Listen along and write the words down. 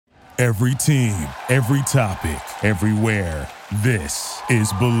Every team, every topic, everywhere. This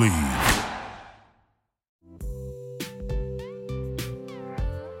is Believe.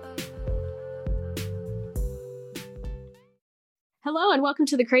 Hello and welcome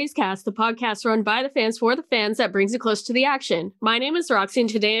to the Kraze Cast, the podcast run by the fans for the fans that brings you close to the action. My name is Roxy, and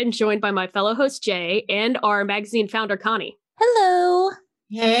today I'm joined by my fellow host Jay and our magazine founder Khannie. Hello!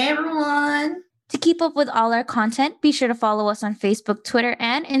 Hey everyone! To keep up with all our content, be sure to follow us on Facebook, Twitter,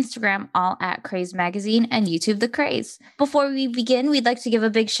 and Instagram, all at Kraze Magazine, and YouTube The Kraze. Before we begin, we'd like to give a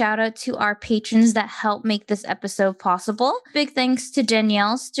big shout out to our patrons that help make this episode possible. Big thanks to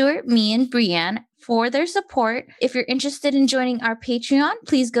Danielle, Stuart, me, and Brianne for their support. If you're interested in joining our Patreon,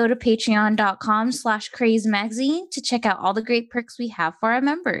 please go to patreon.com/Kraze Magazine to check out all the great perks we have for our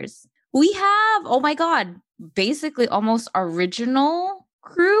members. We have, oh my God, basically almost original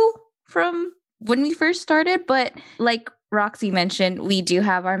crew from when we first started, but like Roxy mentioned, we do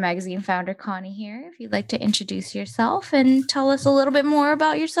have our magazine founder, Khannie, here. If you'd like to introduce yourself and tell us a little bit more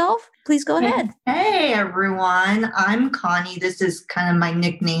about yourself, please go ahead. Hey everyone, I'm Khannie. This is kind of my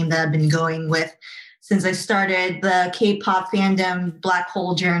nickname that I've been going with since I started the K-pop fandom black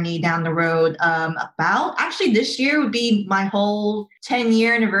hole journey down the road. Actually this year would be my whole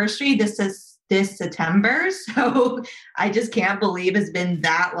 10-year anniversary. This September. So I just can't believe it's been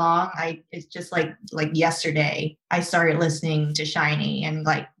that long. It's just like yesterday I started listening to SHINee and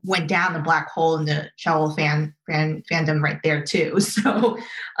like went down the black hole in the Shawl fandom right there too. So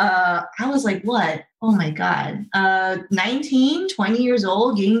I was like, what? Oh my God. 19, 20 years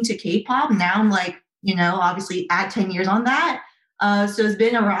old, getting to K-pop. Now I'm like, obviously add 10 years on that. So it's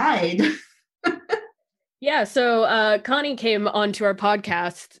been a ride. Yeah, so Khannie came onto our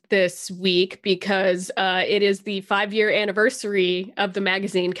podcast this week because it is the 5-year anniversary of the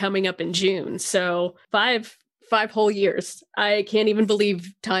magazine coming up in June. So five whole years. I can't even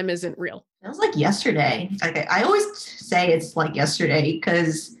believe time isn't real. It was like yesterday. Like, I always say it's like yesterday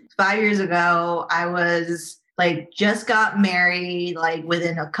because 5 years ago I was like just got married like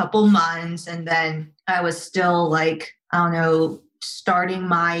within a couple months, and then I was still like, I don't know, starting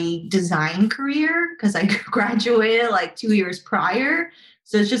my design career because I graduated like 2 years prior.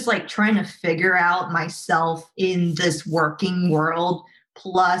 So it's just like trying to figure out myself in this working world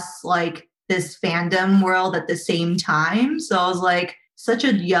plus like this fandom world at the same time. So I was like such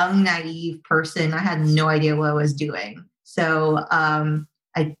a young, naive person. I had no idea what I was doing. So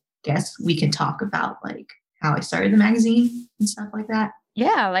I guess we can talk about like how I started the magazine and stuff like that.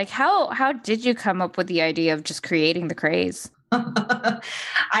 Yeah, like how did you come up with the idea of just creating the Kraze?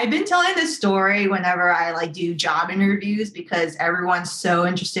 I've been telling this story whenever I like do job interviews because everyone's so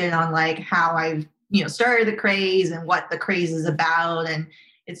interested on like how I've, started the Kraze and what the Kraze is about. And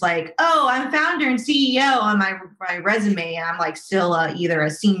it's like, oh, I'm founder and CEO on my resume. And I'm like still either a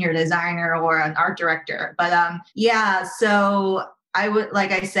senior designer or an art director. But so I would,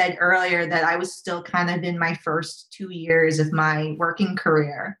 like I said earlier, that I was still kind of in my first 2 years of my working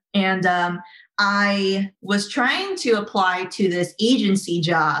career. And I was trying to apply to this agency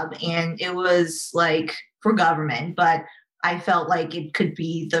job, and it was like for government, but I felt like it could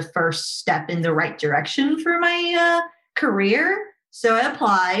be the first step in the right direction for my career. So I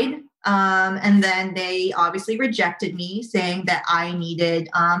applied, and then they obviously rejected me, saying that I needed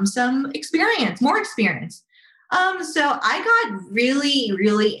some experience, more experience. So I got really,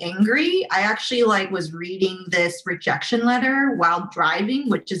 really angry. I actually was reading this rejection letter while driving,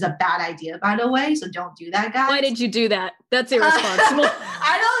 which is a bad idea, by the way. So don't do that, guys. Why did you do that? That's irresponsible.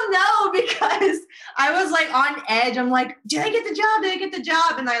 I don't know, because I was like on edge. I'm like, did I get the job? Did I get the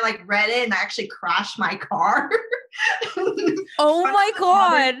job? And I read it and I actually crashed my car. Oh my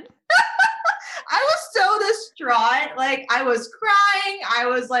God. I was so distraught. Like I was crying. I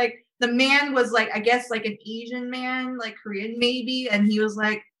was like, the man was like, I guess like an Asian man, like Korean maybe. And he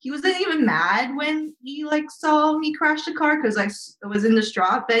wasn't even mad when he saw me crash the car because I was in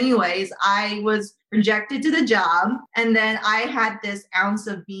distraught. But anyways, I was rejected to the job. And then I had this ounce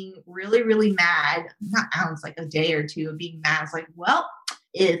of being really, really mad. Not ounce, like a day or two of being mad. It's like, well,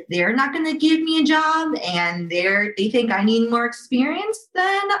 if they're not going to give me a job and they think I need more experience,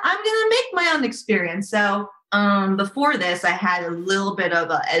 then I'm going to make my own experience. So before this, I had a little bit of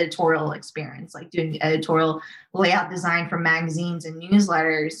an editorial experience, like doing editorial layout design for magazines and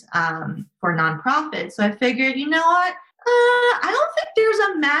newsletters for nonprofits. So I figured, you know what? I don't think there's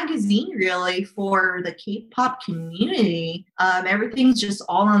a magazine really for the K-pop community. Everything's just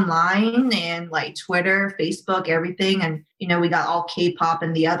all online and like Twitter, Facebook, everything. And, you know, we got all K-pop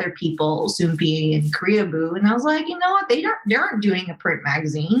and the other people, Soompi and Koreaboo. And I was like, you know what? They aren't doing a print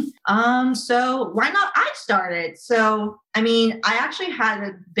magazine. So why not I start it? So, I mean, I actually had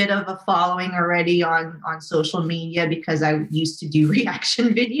a bit of a following already on social media because I used to do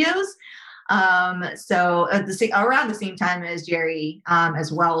reaction videos. So around the same time as Jerry,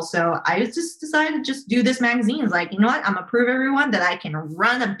 as well. So I just decided to just do this magazine. It's like, you know what? I'm gonna prove everyone that I can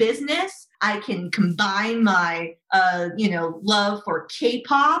run a business. I can combine my, love for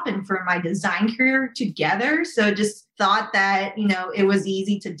K-pop and for my design career together. So just thought that, you know, it was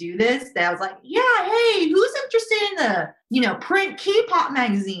easy to do this. That I was like, yeah, hey, who's interested in a, print K-pop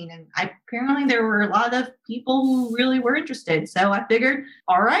magazine? And apparently there were a lot of people who really were interested. So I figured,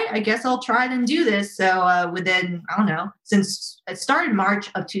 all right, I guess I'll try it and do this. So within, I don't know, since it started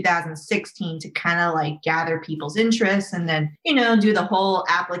March of 2016 to kind of like gather people's interests and then, do the whole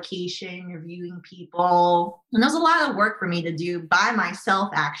application, reviewing people. And there was a lot of work for me to do by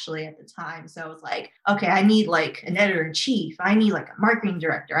myself actually at the time. So it was like, okay, I need like an editor-in-chief. I need like a marketing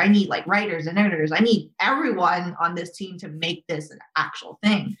director. I need like writers and editors. I need everyone on this team to make this an actual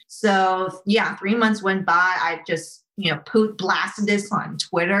thing. So yeah, 3 months went by. I just, blasted this on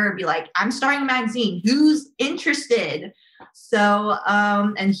Twitter, be like, I'm starting a magazine. Who's interested? So,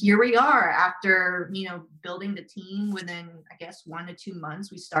 and here we are after, building the team within, I guess, 1 to 2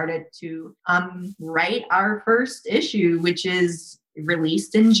 months, we started to write our first issue, which is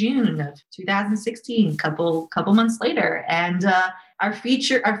released in June of 2016, couple months later. And our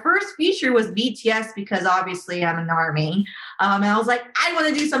first feature was BTS because obviously I'm an ARMY. And I was like, I want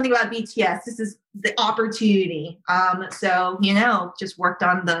to do something about BTS. This is the opportunity. So, just worked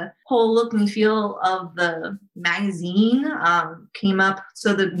on the whole look and feel of the magazine, came up.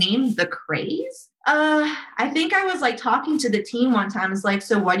 So the name, The Kraze. I think I was like talking to the team one time. It's like,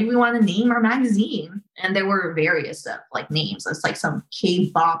 so what do we want to name our magazine? And there were various like names. It's like some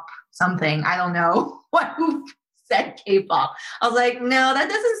K-bop something. I don't know who said K-pop. I was like, no, that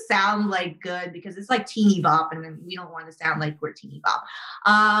doesn't sound like good because it's like teeny bop, and then we don't want to sound like we're teeny bop.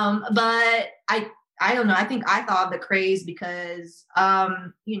 But I don't know. I think I thought of the Kraze because,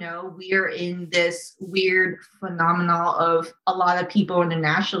 we're in this weird phenomenon of a lot of people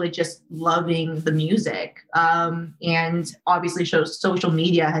internationally just loving the music. And obviously social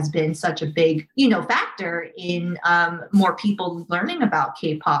media has been such a big, factor in more people learning about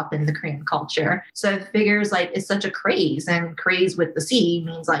K-pop and the Korean culture. So it figures like it's such a craze, and craze with the C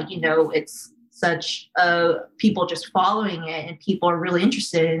means like, it's such people just following it and people are really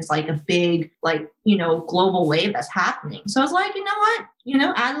interested. It's like a big, global wave that's happening. So I was like, you know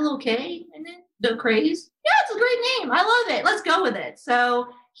what, add a little K and then The Kraze. Yeah, it's a great name. I love it. Let's go with it. So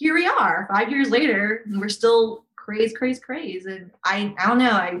here we are 5 years later and we're still Kraze. And I don't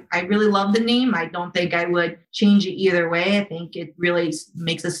know. I really love the name. I don't think I would change it either way. I think it really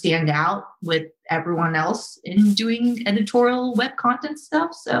makes us stand out with everyone else in doing editorial web content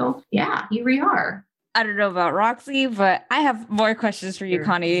stuff. So yeah, here we are. I don't know about Roxy, but I have more questions for you,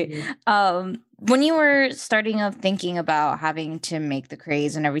 Khannie. When you were starting of thinking about having to make the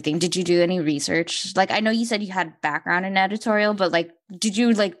Kraze and everything, did you do any research? Like, I know you said you had background in editorial, but like, did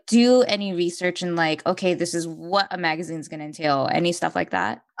you like do any research and like, okay, this is what a magazine's going to entail? Any stuff like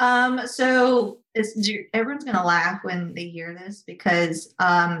that? So everyone's going to laugh when they hear this because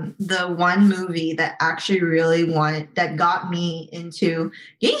the one movie that actually really that got me into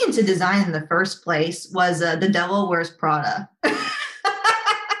getting into design in the first place was The Devil Wears Prada.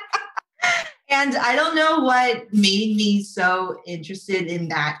 And I don't know what made me so interested in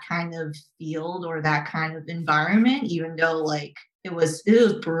that kind of field or that kind of environment, even though like it was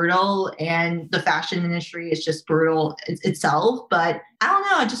brutal and the fashion industry is just brutal itself. But I don't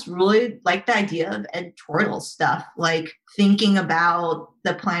know, I just really like the idea of editorial stuff, like thinking about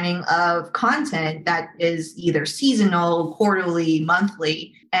the planning of content that is either seasonal, quarterly,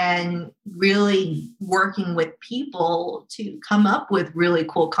 monthly, and really working with people to come up with really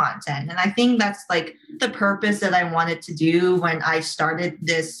cool content. And I think that's like the purpose that I wanted to do when I started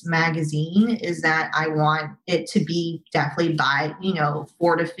this magazine, is that I want it to be definitely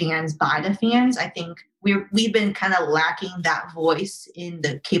for the fans, by the fans. I think we've been kind of lacking that voice in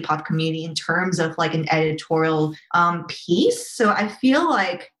the K-pop community in terms of like an editorial piece. So I feel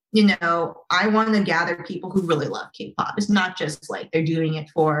like, I want to gather people who really love K-pop. It's not just like they're doing it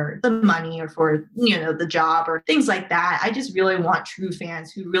for the money or for, the job or things like that. I just really want true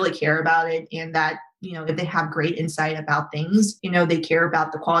fans who really care about it and that if they have great insight about things, they care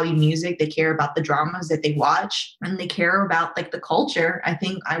about the quality of music, they care about the dramas that they watch, and they care about like the culture. I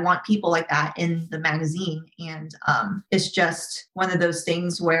think I want people like that in the magazine. And it's just one of those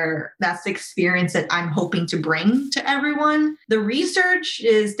things where that's the experience that I'm hoping to bring to everyone. The research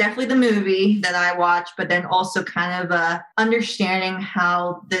is definitely the movie that I watch, but then also kind of understanding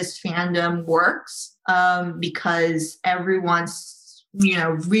how this fandom works, because everyone's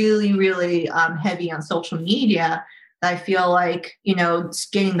really, really heavy on social media. I feel like, it's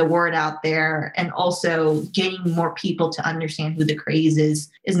getting the word out there and also getting more people to understand who the Kraze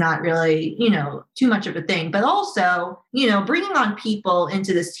is not really, too much of a thing. But also, bringing on people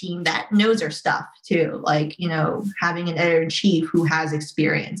into this team that knows their stuff too. Like, having an editor-in-chief who has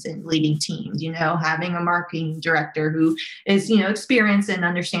experience in leading teams, having a marketing director who is, experienced in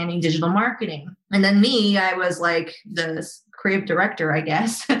understanding digital marketing. And then me, I was like the creative director, I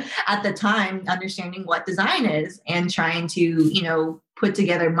guess, at the time, understanding what design is and trying to, put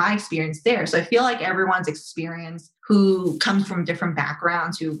together my experience there. So I feel like everyone's experience who comes from different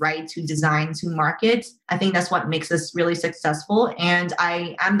backgrounds, who writes, who designs, who markets, I think that's what makes us really successful. And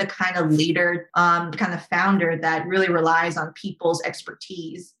I am the kind of leader, the kind of founder that really relies on people's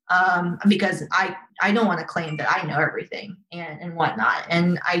expertise. Because I don't want to claim that I know everything and whatnot.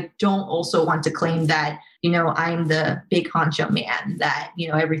 And I don't also want to claim that, I'm the big honcho man that,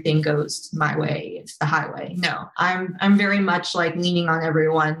 everything goes my way. It's the highway. No, I'm very much like leaning on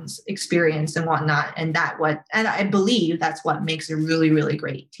everyone's experience and whatnot. And I believe that's what makes a really, really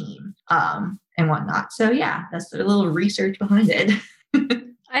great team, and whatnot. So yeah, that's a little research behind it.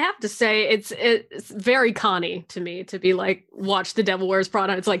 I have to say, it's very Khannie to me to be like, watch The Devil Wears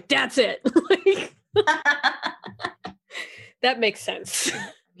Prada. It's like, that's it. That makes sense.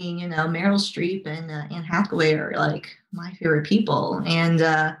 I mean, Meryl Streep and Anne Hathaway are like my favorite people. And,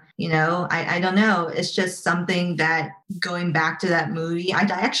 I don't know. It's just something that going back to that movie, I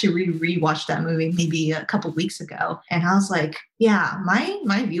actually rewatched that movie maybe a couple of weeks ago. And I was like, yeah,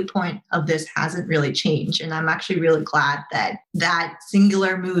 my viewpoint of this hasn't really changed. And I'm actually really glad that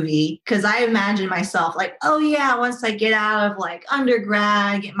singular movie, because I imagine myself like, oh yeah, once I get out of like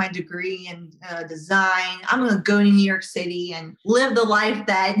undergrad, get my degree in design, I'm going to go to New York City and live the life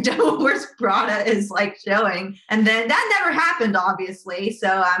that Devil Wears Prada is like showing. And then that never happened, obviously.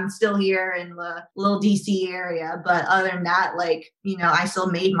 So I'm still here in the little DC area. But other than that, like, I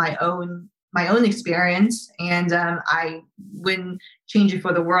still made my own experience, and I wouldn't change it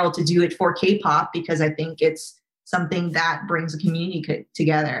for the world to do it for K-pop, because I think it's something that brings a community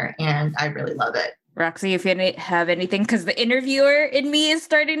together, and I really love it. Roxy, if you have anything, because the interviewer in me is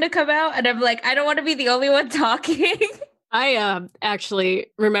starting to come out, and I'm like, I don't want to be the only one talking. I actually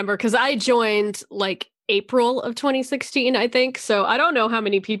remember, because I joined like April of 2016, I think. So I don't know how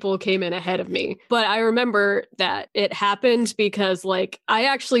many people came in ahead of me, but I remember that it happened because like I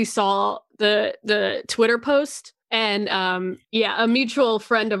actually saw the Twitter post, and a mutual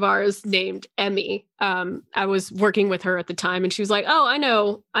friend of ours named Emmy. I was working with her at the time, and she was like, "Oh, I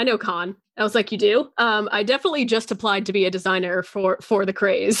know Khan." I was like, "You do?" I definitely just applied to be a designer for the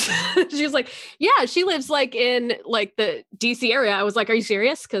Kraze. She was like, "Yeah, she lives like in like the DC area." I was like, "Are you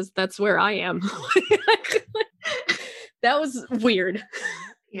serious?" Because that's where I am. That was weird.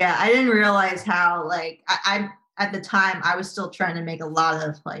 Yeah, I didn't realize how like I at the time I was still trying to make a lot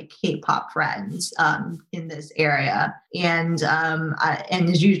of like K-pop friends in this area, and and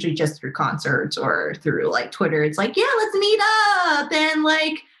it's usually just through concerts or through like Twitter. It's like, yeah, let's meet up and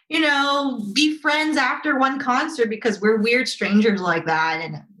like, be friends after one concert, because we're weird strangers like that.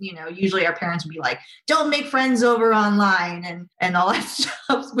 And, usually our parents would be like, don't make friends over online and all that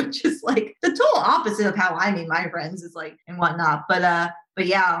stuff, which is like the total opposite of how I made my friends, is like, and whatnot. But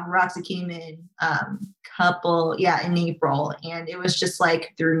yeah, Roxy came in in April, and it was just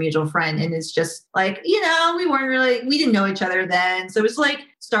like through a mutual friend. And it's just like, we didn't know each other then. So it was like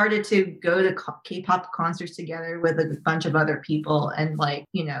started to go to K-pop concerts together with a bunch of other people. And like,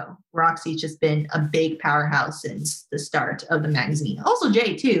 Roxy's just been a big powerhouse since the start of the magazine. Also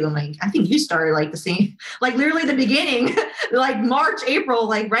Jay too. I'm like, I think you started like the same, like literally the beginning, like March, April,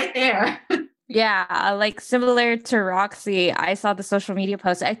 like right there. Yeah, like similar to Roxy, I saw the social media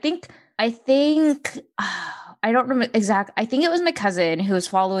post. I think I don't remember exact. I think it was my cousin who was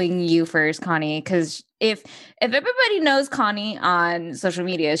following you first, Khannie, because if everybody knows Khannie on social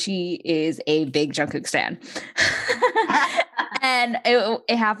media, she is a big Jungkook stan. And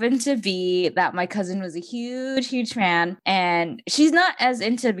it happened to be that my cousin was a huge fan, and she's not as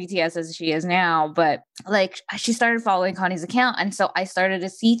into BTS as she is now, but like she started following Khannie's account, and so I started to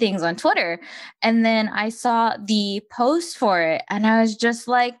see things on Twitter, and then I saw the post for it, and I was just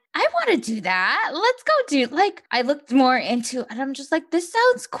like, I want to do that. Let's go do, like, I looked more into, and I'm just like, this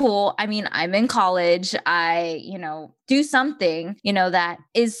sounds cool. I mean, I'm in college. I, do something, that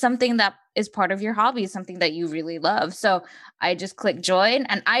is something that is part of your hobby, something that you really love. So I just clicked join.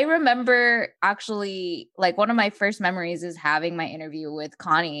 And I remember actually, like, one of my first memories is having my interview with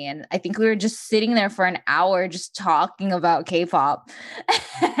Khannie. And I think we were just sitting there for an hour just talking about K-pop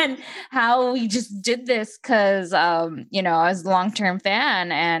and how we just did this because, I was a long-term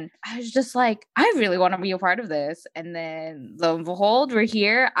fan. And I was just like, I really want to be a part of this. And then lo and behold, we're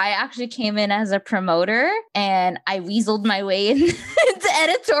here. I actually came in as a promoter and I weaseled my way into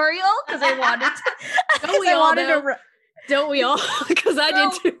editorial because I wanted to. Don't we all? Because I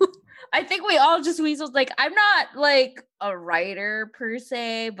did too. I think we all just weaseled. Like, I'm not like a writer per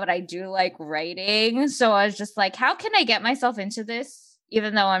se, but I do like writing. So I was just like, how can I get myself into this,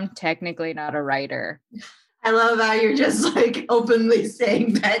 even though I'm technically not a writer? I love how you're just like openly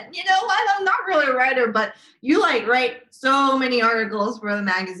saying that, you know what, I'm not really a writer, but you like write so many articles for the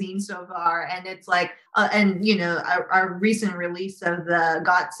magazine so far. And it's like, our recent release of the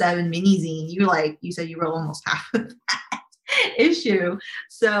GOT7 mini-zine, you said you wrote almost half of that issue.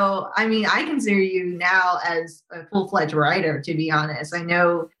 So, I mean, I consider you now as a full-fledged writer, to be honest. I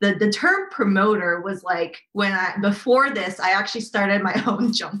know the term promoter was like before this, I actually started my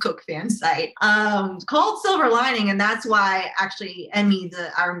own Jungkook fan site called Silver Lining. And that's why actually Emmy,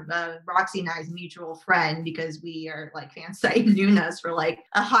 our Roxy and I's mutual friend, because we are like fan site Nunas for like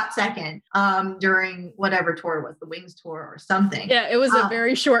a hot second during whatever tour it was, the Wings tour or something. Yeah, it was a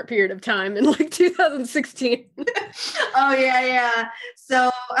very short period of time in like 2016. Oh, yeah. So,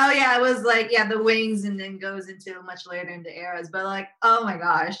 it was like, the Wings and then goes into much later into eras. But like, oh my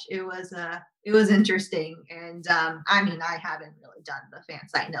gosh, it was interesting. And I mean, I haven't really done the fan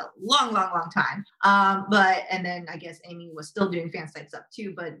site in a long time. And then I guess Amy was still doing fan site stuff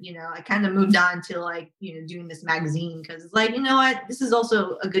too. But, I kind of moved on to like, doing this magazine because it's like, you know what, this is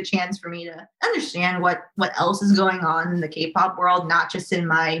also a good chance for me to understand what else is going on in the K-pop world, not just in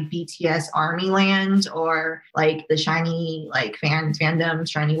my BTS army land or like the shiny like fandom,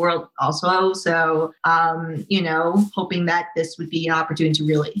 shiny world also. So, hoping that this would be an opportunity to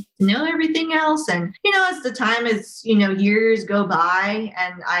really know everything else. And, as the time as, years go by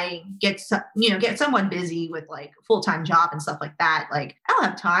and I get somewhat busy with like full-time job and stuff like that, like I don't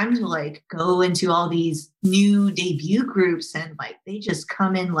have time to like go into all these new debut groups and like, they just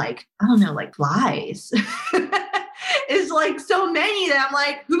come in like, I don't know, like flies. It's like so many that I'm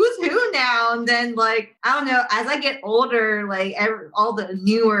like, who's who now? And then like, I don't know, as I get older, like all the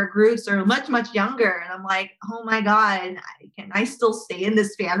newer groups are much, much younger. And I'm like, oh my God, can I still stay in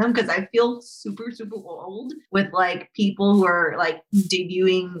this fandom? Because I feel super, super old with like people who are like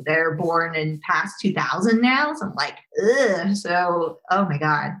debuting, they're born in past 2000 now. So I'm like, ugh. So, oh my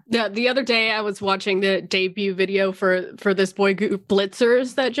God. Yeah, the other day I was watching the debut video for this boy group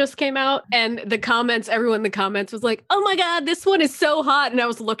Blitzers that just came out. And everyone in the comments was like, oh my God, this one is so hot. And I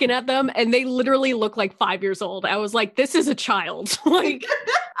was looking at them and they literally look like 5 years old. I was like, this is a child. Like,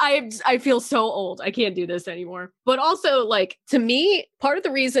 I feel so old. I can't do this anymore. But also, like, to me, part of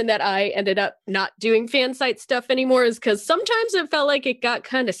the reason that I ended up not doing fan site stuff anymore is because sometimes it felt like it got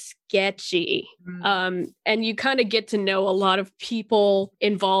kind of sketchy. And you kind of get to know a lot of people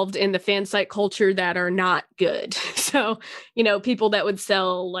involved in the fan site culture that are not good. So, people that would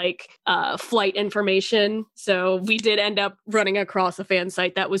sell like flight information. So we did end up running across a fan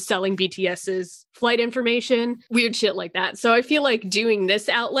site that was selling BTS's flight information, weird shit like that. So I feel like doing this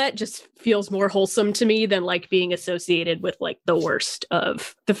outlet just feels more wholesome to me than like being associated with like the worst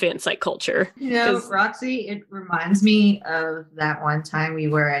of the fan site culture. Roxy, it reminds me of that one time we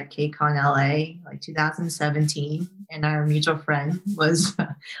were at KCON LA, like 2017, and our mutual friend was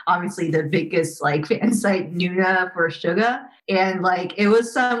obviously the biggest like fan site Nuna for Suga. And like it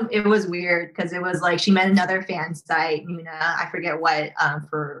was weird because it was like she met another fan site, Nuna, I forget what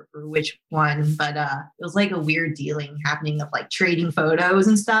for which one, but it was like a weird dealing happening of like trading photos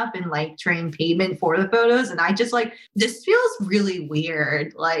and stuff and like trading payment for the photos. And I just like, this feels really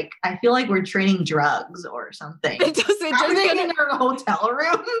weird. Like I feel like we're trading drugs or something. It doesn't happening in our hotel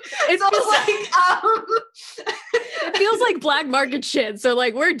room. It feels like black market shit. So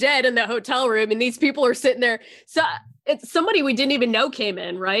like we're dead in the hotel room and these people are sitting there. So It's somebody we didn't even know came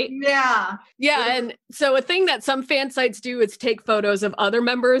in, right? Yeah. Yeah. And so a thing that some fan sites do is take photos of other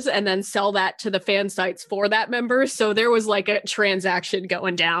members and then sell that to the fan sites for that member. So there was like a transaction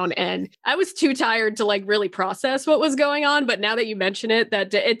going down, and I was too tired to like really process what was going on. But now that you mention it,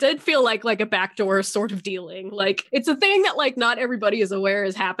 that it did feel like a backdoor sort of dealing. Like it's a thing that like not everybody is aware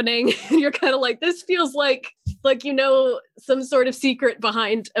is happening. And you're kind of like, this feels like, some sort of secret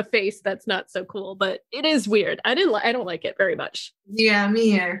behind a face that's not so cool, but it is weird. I don't like it very much. Yeah,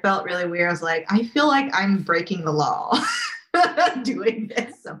 me either. It felt really weird. I was like, I feel like I'm breaking the law doing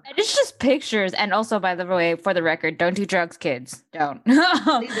this. And it's just pictures. And also, by the way, for the record, don't do drugs, kids. Don't.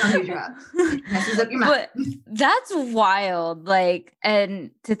 Please don't do drugs. It messes up your mind. But that's wild. Like,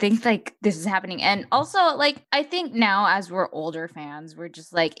 and to think like this is happening. And also, like, I think now as we're older fans, we're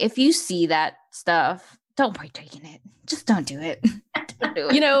just like, if you see that stuff, don't partake in it. Just don't do it. Don't do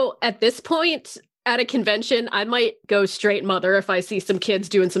it. At this point at a convention, I might go straight mother if I see some kids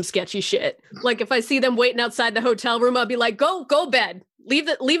doing some sketchy shit. Like if I see them waiting outside the hotel room, I'll be like, go bed. Leave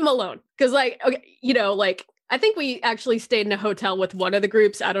them alone. Cause like, okay, I think we actually stayed in a hotel with one of the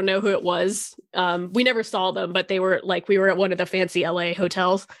groups. I don't know who it was. We never saw them, but they were like, we were at one of the fancy LA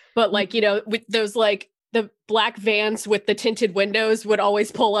hotels. But like, with those like the black vans with the tinted windows would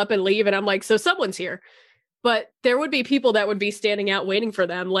always pull up and leave. And I'm like, so someone's here. But there would be people that would be standing out waiting for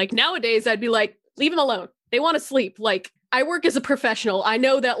them. Like nowadays, I'd be like, leave them alone. They want to sleep. Like I work as a professional. I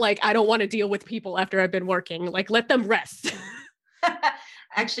know that like, I don't want to deal with people after I've been working. Like let them rest.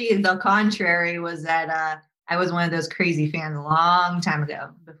 Actually, the contrary was that I was one of those crazy fans a long time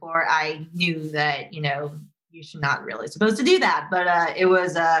ago before I knew that, you should not really supposed to do that. But it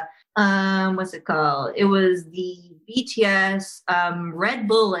was, what's it called? It was the BTS Red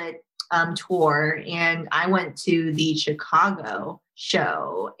Bullet tour, and I went to the Chicago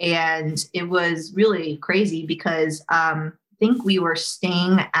show, and it was really crazy because I think we were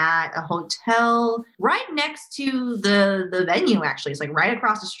staying at a hotel right next to the venue. Actually, it's like right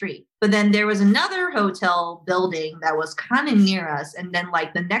across the street. But then there was another hotel building that was kind of near us, and then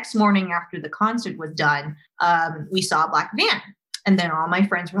like the next morning after the concert was done, we saw a black van, and then all my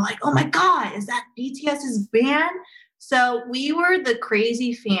friends were like, "Oh my God, is that BTS's band?" So we were the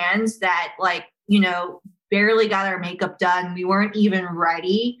crazy fans that barely got our makeup done. We weren't even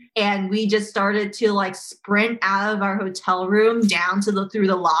ready. And we just started to like sprint out of our hotel room down through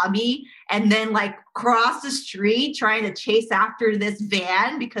the lobby and then like cross the street trying to chase after this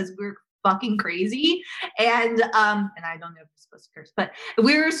van because we're fucking crazy. And I don't know if it's supposed to curse, but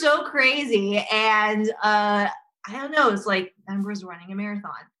we were so crazy. And I don't know, it's like I was running a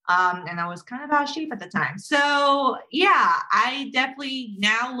marathon. And I was kind of out of shape at the time. So yeah, I definitely,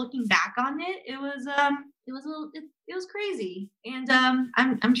 now looking back on it, it was crazy. And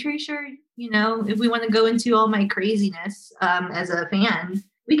I'm pretty sure, if we want to go into all my craziness as a fan,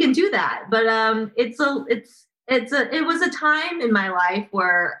 we can do that. But it was a time in my life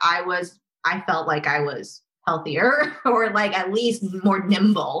where I felt like I was healthier or like at least more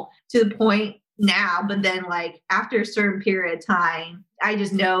nimble to the point now. But then like after a certain period of time, I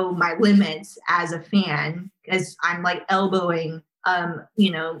just know my limits as a fan because I'm like elbowing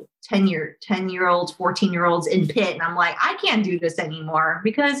 10-year-olds, 14-year-olds in pit. And I'm like, I can't do this anymore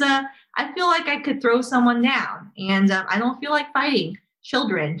because I feel like I could throw someone down, and I don't feel like fighting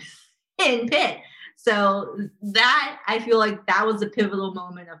children in pit. So that, I feel like that was a pivotal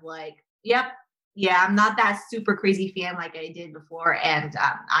moment of like, yep, yeah, I'm not that super crazy fan like I did before. And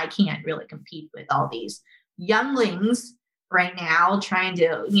I can't really compete with all these younglings right now trying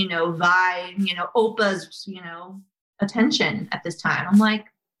to, vie, Oppa's, attention at this time. I'm like,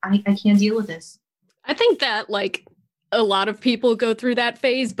 I can't deal with this. I think that like a lot of people go through that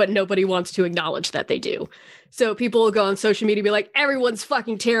phase, but nobody wants to acknowledge that they do. So people will go on social media and be like, everyone's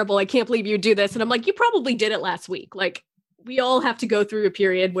fucking terrible. I can't believe you do this. And I'm like, you probably did it last week. Like we all have to go through a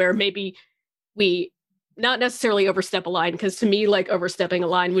period where maybe we not necessarily overstep a line. Cause to me, like overstepping a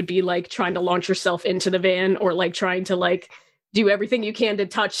line would be like trying to launch yourself into the van or like trying to like do everything you can to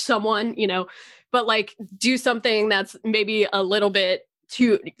touch someone, but like do something that's maybe a little bit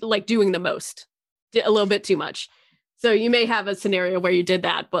too, like doing the most, a little bit too much. So you may have a scenario where you did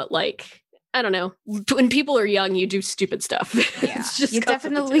that, but like, I don't know, when people are young, you do stupid stuff. Yeah, It's just you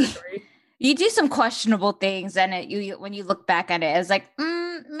definitely, you do some questionable things. And when you look back at it, it's like,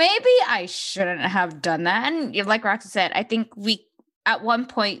 maybe I shouldn't have done that. And like Roxy said, I think at one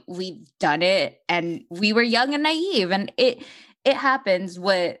point we've done it and we were young and naive, and it happens.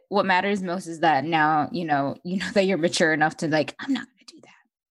 What matters most is that now, you know that you're mature enough to like, I'm not going to do that.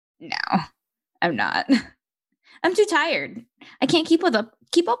 No, I'm not. I'm too tired. I can't keep up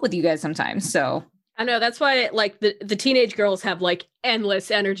with you guys sometimes. So I know that's why like the teenage girls have like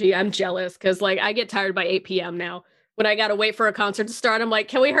endless energy. I'm jealous because like I get tired by 8 p.m. now. When I gotta wait for a concert to start, I'm like,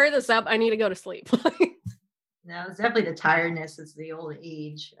 can we hurry this up? I need to go to sleep. No, it's definitely the tiredness. It's the old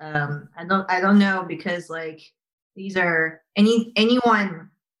age. I don't know because like these are anyone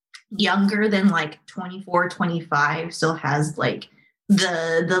younger than like 24, 25 still has like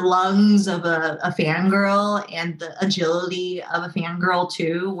the lungs of a fangirl and the agility of a fangirl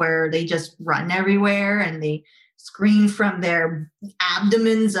too, where they just run everywhere and they scream from their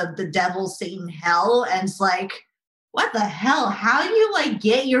abdomens of the devil, Satan, hell. And it's like, what the hell? How do you like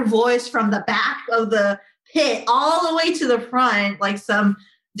get your voice from the back of the pit all the way to the front like some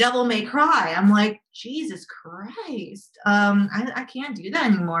devil may cry? I'm like, Jesus Christ. I can't do that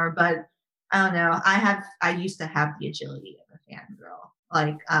anymore, but I don't know. I used to have the agility of a fangirl.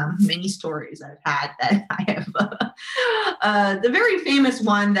 Like many stories I've had that I have. The very famous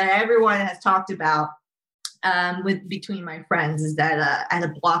one that everyone has talked about with between my friends is that at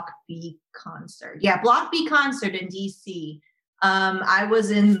a Block B concert. Yeah, Block B concert in DC. I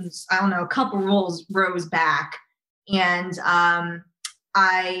was in, I don't know, a couple rows back, and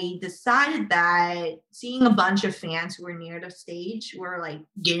I decided that seeing a bunch of fans who were near the stage were like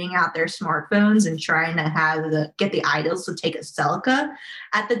getting out their smartphones and trying to get the idols to take a selfie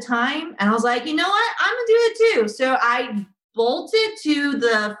at the time. And I was like, you know what? I'm gonna do it too. So I bolted to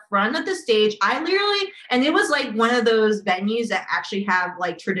the front of the stage. And it was like one of those venues that actually have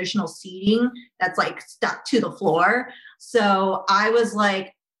like traditional seating that's like stuck to the floor. So I was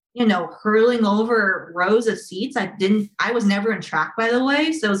like, hurling over rows of seats. I was never in track, by the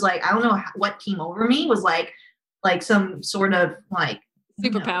way. So it was like, I don't know what came over me. It was like some sort of like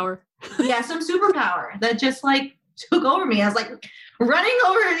superpower. Yeah, some superpower that just like took over me. I was like running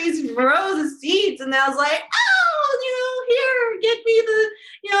over these rows of seats, and I was like, oh, here,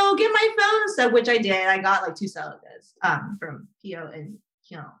 get my phone and stuff, which I did. I got like 2 selfies from Pio and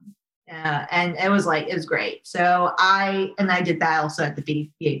Hyun. And it was great. So I did that also at the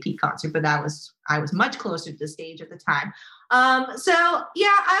BAP concert, but I was much closer to the stage at the time. So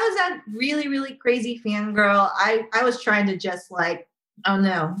yeah, I was that really, really crazy fangirl. I was trying to just like, I don't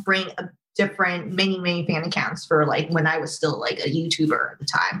know, bring a different many fan accounts for like when I was still like a YouTuber at the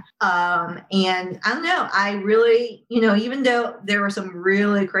time. And I don't know, I really, even though there was some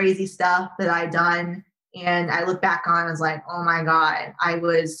really crazy stuff that I'd done, and I look back on, I was like, oh my God, I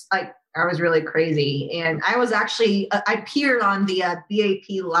was really crazy. And I was actually, I appeared on the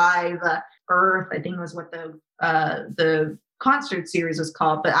BAP Live Earth, I think was what the concert series was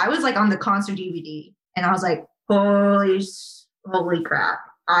called. But I was like on the concert DVD, and I was like, holy crap.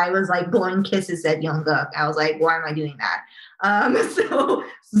 I was like blowing kisses at Jungkook. I was like, why am I doing that? So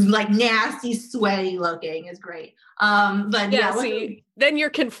like nasty, sweaty looking is great. But yeah, see, then you're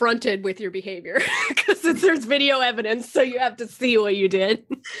confronted with your behavior because there's video evidence, so you have to see what you did.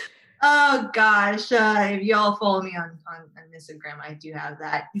 Oh gosh, if y'all follow me on Instagram, I do have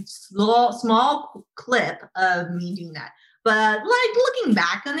that small clip of me doing that. But like looking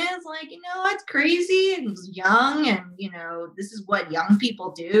back on it, it's like, it's crazy. It was young, and this is what young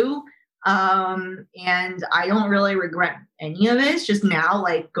people do. And I don't really regret any of it. It's just now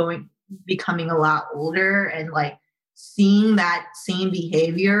like becoming a lot older and like seeing that same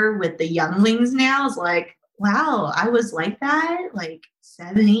behavior with the younglings now is like, wow, I was like that like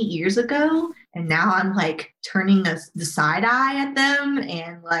 7-8 years ago, and now I'm like turning the side eye at them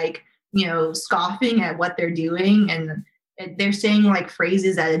and like scoffing at what they're doing, and they're saying like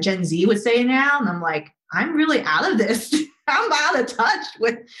phrases that a Gen Z would say now, and I'm like, I'm really out of this. I'm out of touch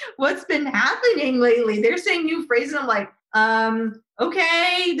with what's been happening lately. They're saying new phrases. I'm like,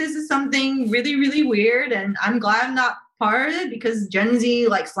 okay, this is something really, really weird, and I'm glad I'm not part of it because Gen Z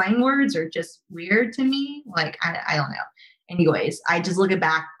like slang words are just weird to me. Like I don't know. Anyways, I just look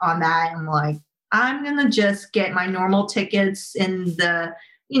back on that and I'm like, I'm gonna just get my normal tickets in the,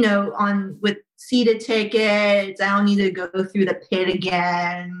 with seated tickets. I don't need to go through the pit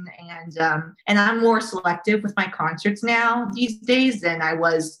again. And I'm more selective with my concerts now these days than I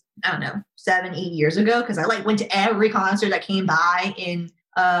was, I don't know, 7-8 years ago. Cause I like went to every concert that came by in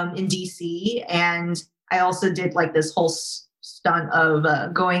DC. And I also did like this whole stunt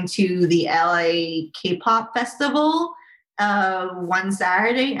of going to the LA K-pop festival one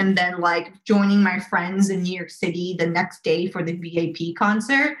Saturday, and then like joining my friends in New York City the next day for the BAP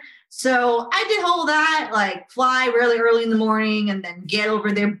concert. So I did all that, like fly really early in the morning and then get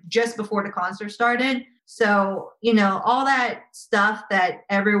over there just before the concert started. So, all that stuff that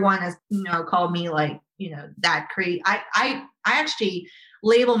everyone has, called me like, that crazy. I actually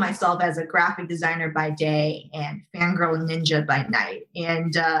label myself as a graphic designer by day and fangirl ninja by night.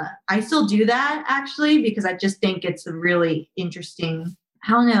 And I still do that actually, because I just think it's a really interesting,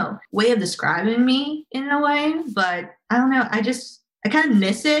 I don't know, way of describing me in a way. But I don't know. I kind of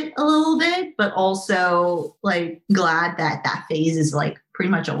miss it a little bit, but also like glad that that phase is like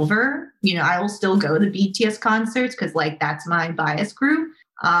pretty much over. You know, I will still go to BTS concerts because like that's my bias group.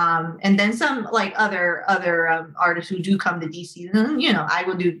 And then some like other artists who do come to DC, and you know, I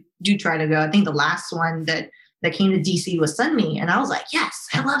will do try to go. I think the last one that came to DC was Sunmi, and I was like, yes,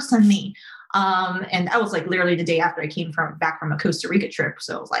 I love Sunmi. And that was like literally the day after I came back from a Costa Rica trip.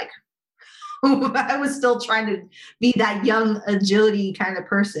 So it was like, I was still trying to be that young agility kind of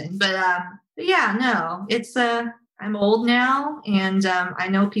person. But yeah, no, it's I'm old now, and I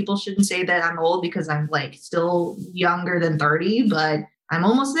know people shouldn't say that I'm old because I'm like still younger than 30, but I'm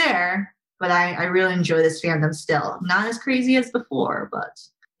almost there. But I really enjoy this fandom still. Not as crazy as before, but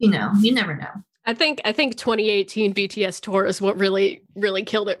you know, you never know. I think 2018 BTS tour is what really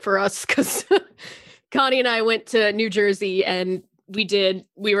killed it for us, because Khannie and I went to New Jersey and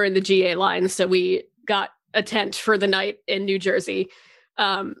we were in the GA line, so we got a tent for the night in New Jersey,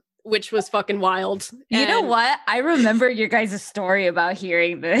 which was fucking wild. You know what? I remember your guys' story about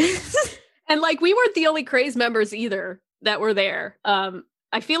hearing this. And like, we weren't the only Kraze members either that were there.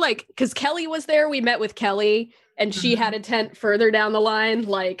 I feel like because Kelly was there, we met with Kelly, and she had a tent further down the line.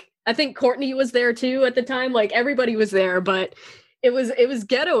 Like, I think Courtney was there too at the time. Like, everybody was there, but it was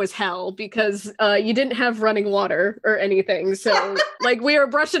ghetto as hell because you didn't have running water or anything. So like, we were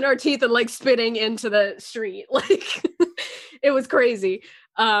brushing our teeth and like spitting into the street. Like, it was crazy.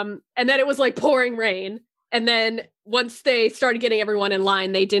 And then it was like pouring rain. And then once they started getting everyone in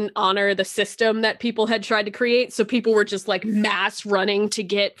line, they didn't honor the system that people had tried to create. So people were just like mass running to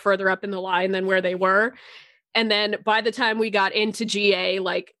get further up in the line than where they were. And then by the time we got into GA,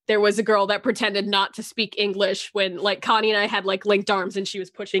 like, there was a girl that pretended not to speak English when like Khannie and I had like linked arms, and she was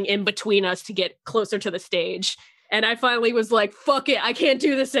pushing in between us to get closer to the stage. And I finally was like, fuck it, I can't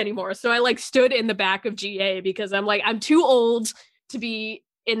do this anymore. So I like stood in the back of GA because I'm like, I'm too old to be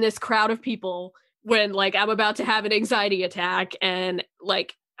in this crowd of people when like I'm about to have an anxiety attack, and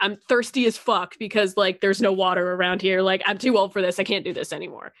like I'm thirsty as fuck because like there's no water around here. Like, I'm too old for this. I can't do this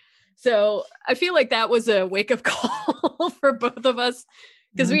anymore. So I feel like that was a wake-up call for both of us,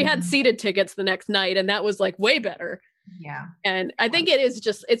 because we had seated tickets the next night, and that was like way better. Yeah. And I think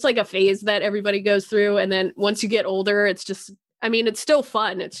it's like a phase that everybody goes through. And then once you get older, it's just, I mean, it's still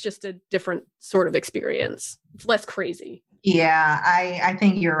fun. It's just a different sort of experience. It's less crazy. Yeah, I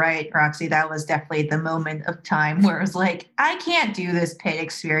think you're right, Roxy. That was definitely the moment of time where it was like, I can't do this pit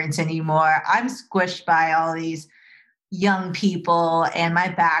experience anymore. I'm squished by all these young people and my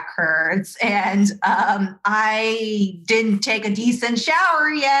back hurts, and I didn't take a decent shower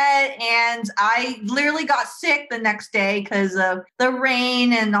yet, and I literally got sick the next day because of the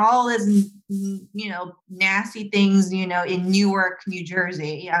rain and all this, you know, nasty things, you know, in Newark, New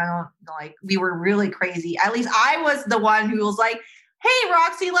Jersey. I don't like, we were really crazy. At least I was the one who was like, hey,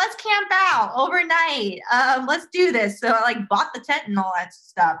 Roxy, let's camp out overnight. Let's do this. So I like bought the tent and all that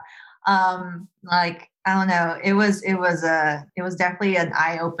stuff. Like, I don't know. It was definitely an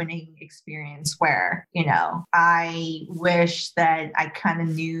eye-opening experience where, you know, I wish that I kind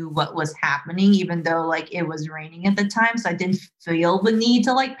of knew what was happening, even though like it was raining at the time. So I didn't feel the need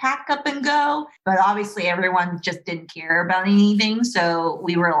to like pack up and go. But obviously everyone just didn't care about anything. So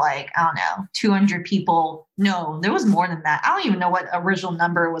we were like, I don't know, 200 people. No, there was more than that. I don't even know what original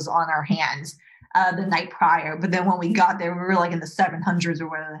number was on our hands the night prior. But then when we got there, we were like in the 700s or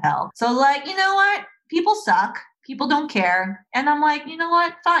whatever the hell. So like, you know what? People suck. People don't care. And I'm like, you know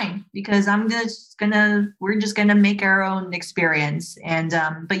what? Fine. Because we're just gonna make our own experience. And,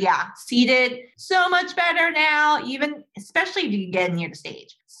 but yeah, seated so much better now, even, especially if you get near the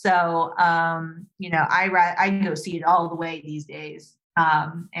stage. So, you know, I go seated all the way these days.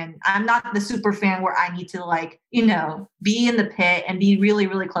 And I'm not the super fan where I need to like, you know, be in the pit and be really,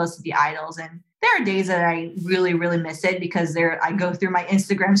 really close to the idols. And there are days that I really, really miss it because I go through my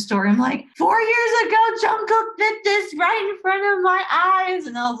Instagram story. I'm like, 4 years ago, Jungkook did this right in front of my eyes.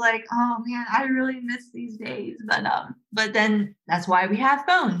 And I was like, oh man, I really miss these days. But then that's why we have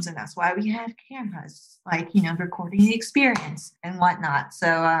phones and that's why we have cameras, like, you know, recording the experience and whatnot.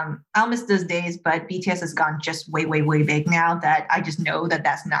 So I'll miss those days, but BTS has gone just way, way, way big now that I just know that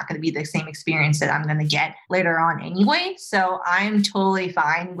that's not going to be the same experience that I'm going to get later on anyway. So I'm totally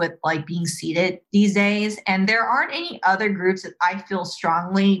fine with like being seated these days. And there aren't any other groups that I feel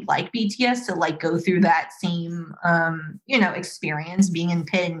strongly like BTS to like go through that same, you know, experience being in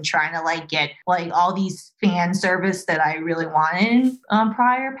pit and trying to like get like all these fan service that I really wanted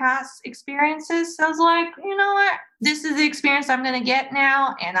prior past experiences. So I was like, you know what? This is the experience I'm going to get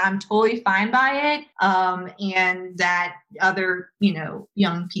now, and I'm totally fine by it. And that other,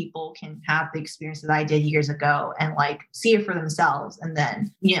 young people can have the experience that I did years ago and like see it for themselves, and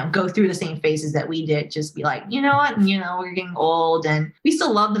then, go through the same phases that we did. Just be like, you know what? We're getting old and we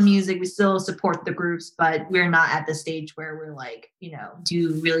still love the music. We still support the groups, but we're not at the stage where we're like,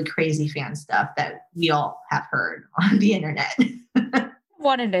 do really crazy fan stuff that we all have heard on the internet.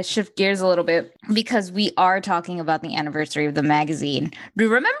 Wanted to shift gears a little bit because we are talking about the anniversary of the magazine. Do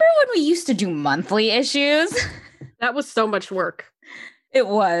you remember when we used to do monthly issues? That was so much work. It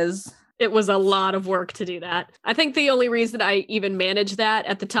was. It was a lot of work to do that. I think the only reason I even managed that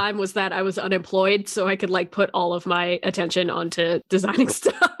at the time was that I was unemployed, so I could like put all of my attention onto designing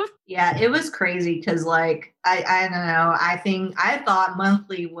stuff. Yeah, it was crazy because like, I don't know, I thought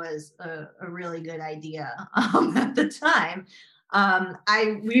monthly was a really good idea at the time.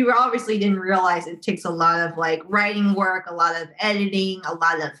 We obviously didn't realize it takes a lot of like writing work, a lot of editing, a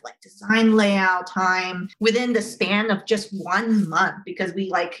lot of like design layout time within the span of just 1 month, because we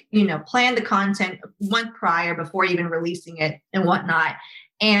like, planned the content a month prior before even releasing it and whatnot.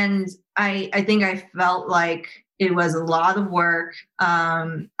 And I think I felt like it was a lot of work.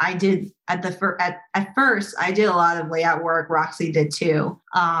 I did at first, I did a lot of layout work. Roxy did too.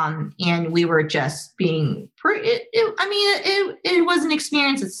 And we were just being it was an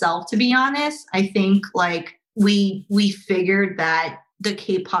experience itself, to be honest. I think like we figured that the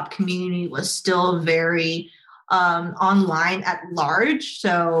K-pop community was still very online at large.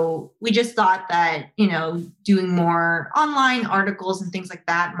 So we just thought that, doing more online articles and things like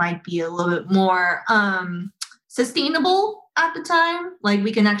that might be a little bit more sustainable at the time. Like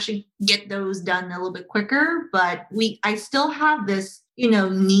we can actually get those done a little bit quicker, but I still have this,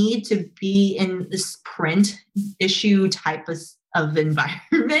 need to be in this print issue type of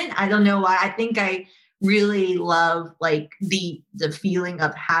environment. I don't know why. I think I really love like the feeling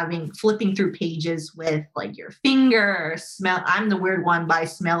of flipping through pages with like your finger smell. I'm the weird one by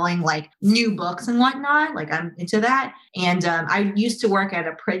smelling like new books and whatnot. Like I'm into that. And I used to work at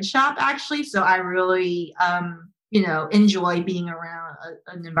a print shop actually. So I really, enjoy being around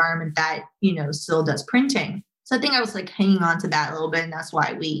an environment that, still does printing. So I think I was like hanging on to that a little bit. And that's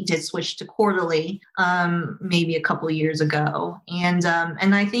why we did switch to quarterly, maybe a couple of years ago. And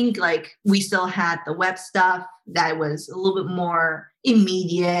I think like we still had the web stuff that was a little bit more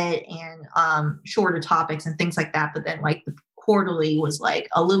immediate and shorter topics and things like that. But then like the quarterly was like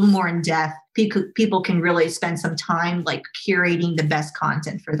a little more in depth. People can really spend some time like curating the best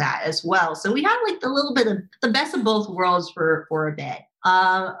content for that as well. So we had like a little bit of the best of both worlds for a bit.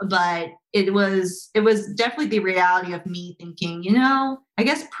 But it was definitely the reality of me thinking, I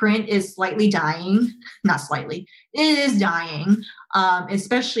guess print is slightly dying, not slightly, it is dying,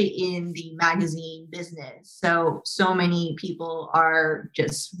 especially in the magazine business. So many people are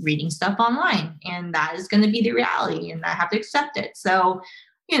just reading stuff online, and that is going to be the reality, and I have to accept it. So,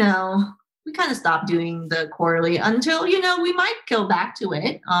 we kind of stopped doing the quarterly until, we might go back to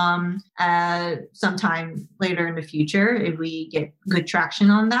it sometime later in the future if we get good traction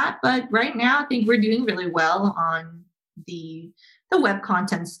on that. But right now, I think we're doing really well on the web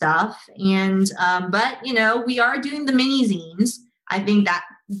content stuff. And, but, we are doing the mini zines. I think that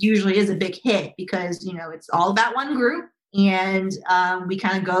usually is a big hit because, it's all about one group. And we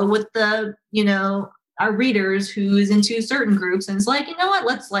kind of go with the, our readers who's into certain groups. And it's like,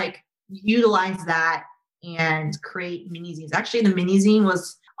 let's like, utilize that and create mini zines. Actually, the mini zine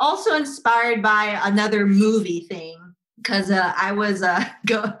was also inspired by another movie thing because I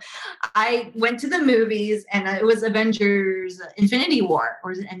went to the movies and it was Avengers Infinity War,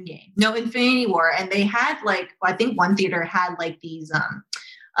 or is it Endgame? No, Infinity War. And they had like, I think one theater had like these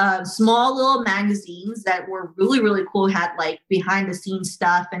small little magazines that were really, really cool, had like behind the scenes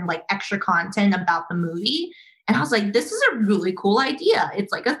stuff and like extra content about the movie. And I was like, this is a really cool idea.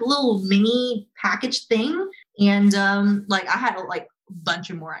 It's like a little mini package thing. And like I had like a bunch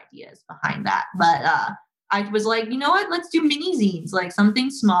of more ideas behind that. But I was like, you know what, let's do mini zines, like something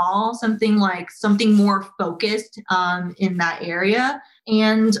small, something more focused in that area.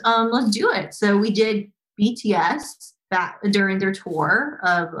 And let's do it. So we did BTS back during their tour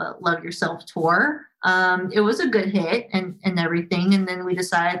of Love Yourself tour. It was a good hit and everything. And then we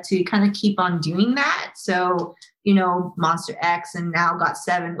decided to kind of keep on doing that. So, Monster X and now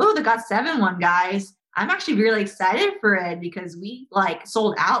GOT7. Oh, the GOT7 one, guys. I'm actually really excited for it because we like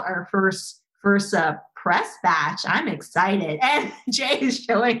sold out our first press batch. I'm excited. And Jay is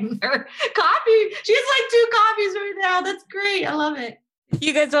showing her copy. She has like 2 copies right now. That's great. I love it.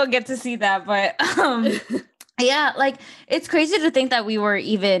 You guys won't get to see that, but Yeah, like it's crazy to think that we were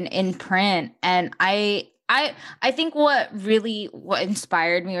even in print. And I think what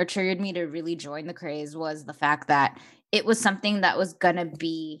inspired me or triggered me to really join the craze was the fact that it was something that was gonna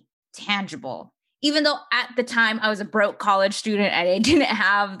be tangible. Even though at the time I was a broke college student and I didn't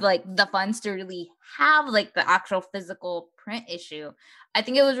have like the funds to really have like the actual physical print issue. I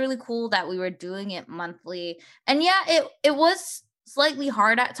think it was really cool that we were doing it monthly. And yeah, it was slightly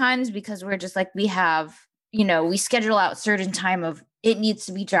hard at times because we're just like we schedule out certain time of it needs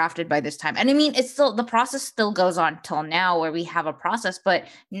to be drafted by this time. And I mean, it's still the process still goes on till now where we have a process, but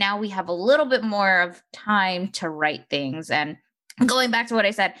now we have a little bit more of time to write things. And going back to what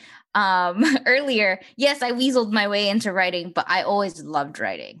I said earlier, yes, I weaseled my way into writing, but I always loved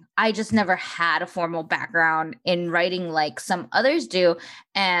writing. I just never had a formal background in writing like some others do.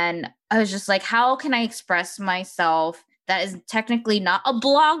 And I was just like, how can I express myself that is technically not a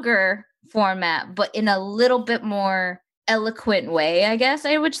blogger format, but in a little bit more eloquent way, I guess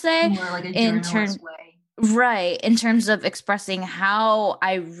I would say. More like a in journalist way. Right. In terms of expressing how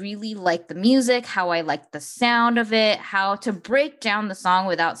I really like the music, how I like the sound of it, how to break down the song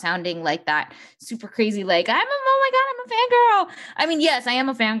without sounding like that super crazy, like, oh my God, I'm a fangirl. I mean, yes, I am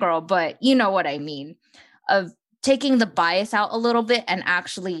a fangirl, but you know what I mean. Of taking the bias out a little bit and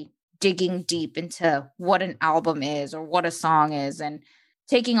actually digging deep into what an album is or what a song is and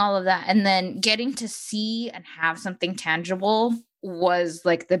taking all of that and then getting to see and have something tangible was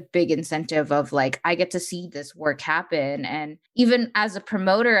like the big incentive of like I get to see this work happen. And even as a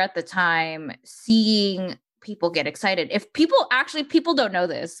promoter at the time, seeing people get excited. If people don't know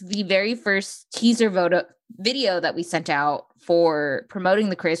this, the very first teaser video that we sent out for promoting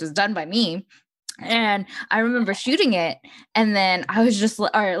the craze was done by me. And I remember shooting it and then I was just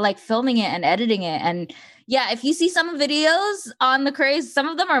like filming it and editing it. And yeah, if you see some videos on the craze, some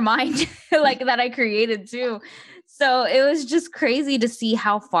of them are mine, like that I created too. So it was just crazy to see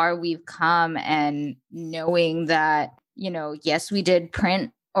how far we've come and knowing that, yes, we did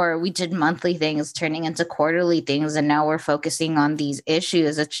print or we did monthly things turning into quarterly things. And now we're focusing on these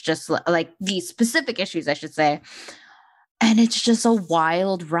issues. It's just like these specific issues, I should say. And it's just a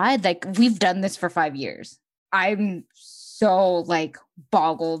wild ride. Like we've done this for 5 years. I'm so like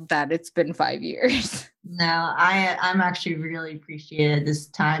boggled that it's been 5 years. No, I'm actually really appreciated this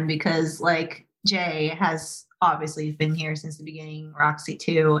time because like Jay has obviously been here since the beginning, Roxy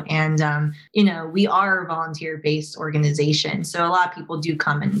too. And, we are a volunteer based organization. So a lot of people do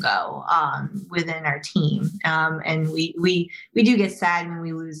come and go within our team. And we do get sad when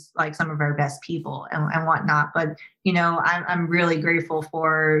we lose like some of our best people and whatnot. But, I'm really grateful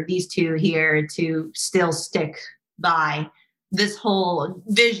for these two here to still stick by this whole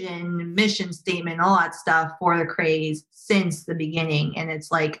vision, mission statement, all that stuff for the craze since the beginning. And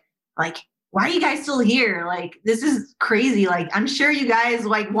it's like, why are you guys still here? Like, this is crazy. Like, I'm sure you guys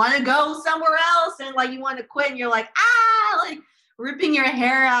like want to go somewhere else and like you want to quit and you're like, like ripping your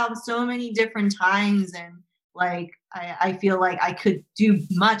hair out so many different times. And like, I feel like I could do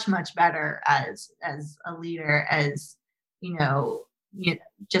much, much better as a leader, as,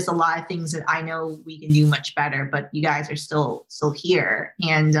 just a lot of things that I know we can do much better, but you guys are still here.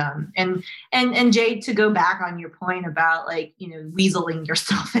 And Jay, to go back on your point about like, weaseling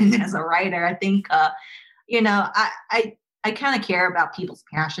yourself in as a writer, I think, I kind of care about people's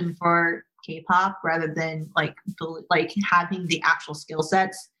passion for K-pop rather than like having the actual skill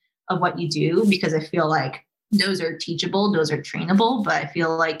sets of what you do, because I feel like those are teachable, those are trainable, but I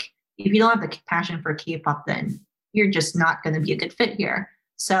feel like if you don't have the passion for K-pop, then you're just not going to be a good fit here.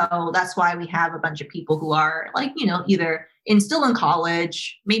 So that's why we have a bunch of people who are like, either still in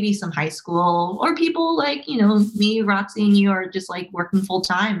college, maybe some high school, or people like, me, Roxy, and you are just like working full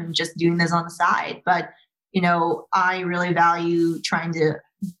time and just doing this on the side. But, I really value trying to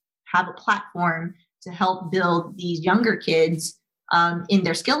have a platform to help build these younger kids in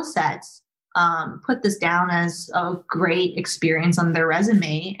their skill sets, put this down as a great experience on their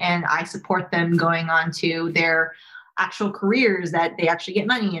resume. And I support them going on to their actual careers that they actually get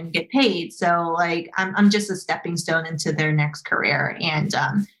money and get paid. So like, I'm just a stepping stone into their next career. And,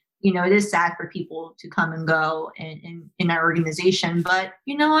 it is sad for people to come and go in our organization, but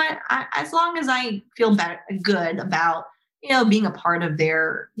you know what, as long as I feel good about, being a part of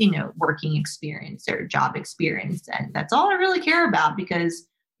their, working experience, their job experience. And that's all I really care about because,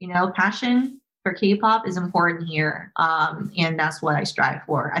 passion for K-pop is important here. And that's what I strive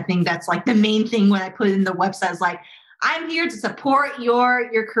for. I think that's like the main thing when I put in the website is like, I'm here to support your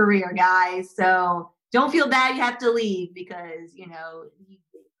career, guys. So don't feel bad you have to leave because,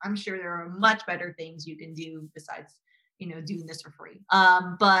 I'm sure there are much better things you can do besides, doing this for free.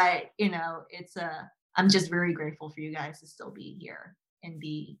 But, it's I'm just very grateful for you guys to still be here and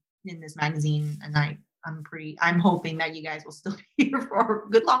be in this magazine. And I'm hoping that you guys will still be here for a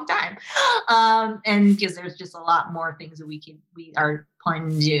good long time. And because there's just a lot more things that we are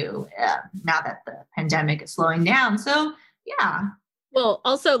planning to do now that the pandemic is slowing down. So yeah. Well,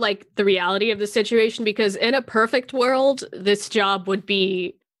 also like the reality of the situation, because in a perfect world, this job would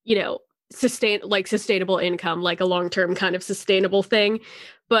be, sustainable income, like a long-term kind of sustainable thing.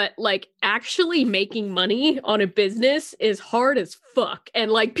 But like actually making money on a business is hard as fuck.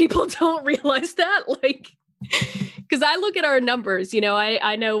 And like people don't realize that, like, because I look at our numbers,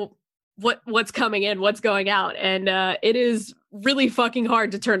 I know what's coming in, what's going out, and it is really fucking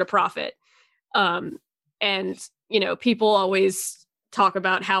hard to turn a profit. And people always talk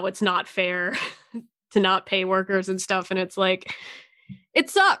about how it's not fair to not pay workers and stuff. And it's like, it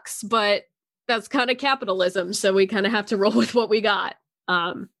sucks, but that's kind of capitalism. So we kind of have to roll with what we got.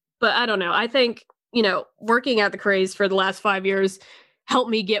 But I don't know. I think, working at the Kraze for the last 5 years helped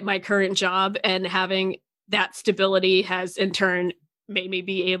me get my current job, and having that stability has in turn made me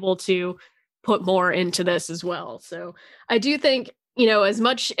be able to put more into this as well. So I do think, as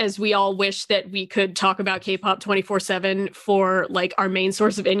much as we all wish that we could talk about K-pop 24/7 for like our main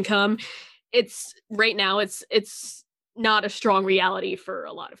source of income, it's right now, it's not a strong reality for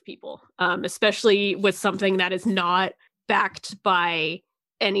a lot of people, especially with something that is not backed by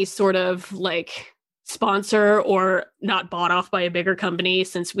any sort of like sponsor or not bought off by a bigger company,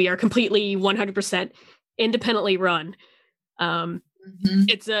 since we are completely 100% independently run.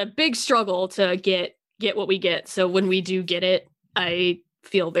 It's a big struggle to get what we get. So when we do get it, I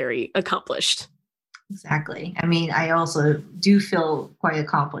feel very accomplished. Exactly. I mean, I also do feel quite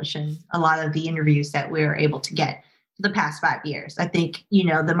accomplished in a lot of the interviews that we're able to get for the past 5 years. I think,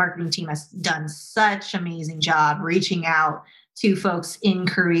 the marketing team has done such an amazing job reaching out to folks in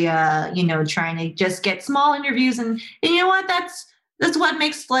Korea, trying to just get small interviews. And you know what? That's what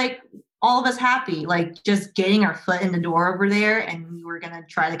makes like all of us happy, like just getting our foot in the door over there. And we're going to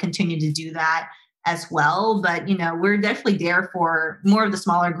try to continue to do that as well. But, we're definitely there for more of the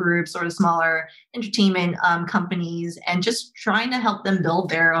smaller groups or the smaller entertainment companies, and just trying to help them build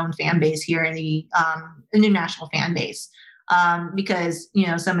their own fan base here in the international fan base. Because,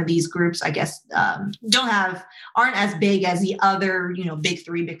 some of these groups, I guess, aren't as big as the other, big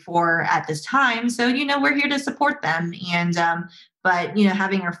three, big four at this time. So, we're here to support them. And, but,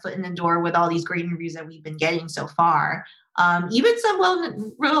 having our foot in the door with all these great interviews that we've been getting so far, even some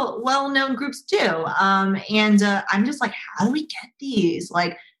well-known groups too. And I'm just like, how do we get these?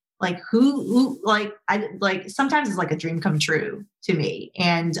 Like who sometimes it's like a dream come true to me.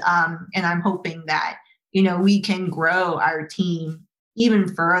 And I'm hoping that, we can grow our team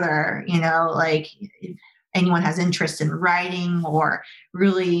even further, like if anyone has interest in writing or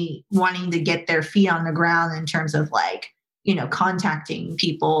really wanting to get their feet on the ground in terms of like, contacting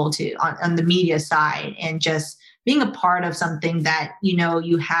people on the media side, and just being a part of something that,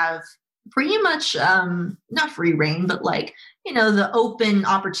 you have pretty much not free reign, but like, the open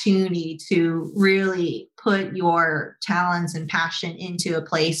opportunity to really put your talents and passion into a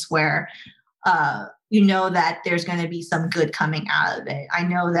place where, that there's going to be some good coming out of it. I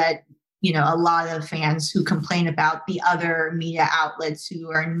know that, a lot of fans who complain about the other media outlets who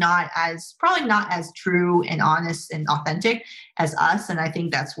are probably not as true and honest and authentic as us. And I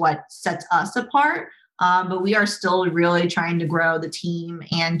think that's what sets us apart. But we are still really trying to grow the team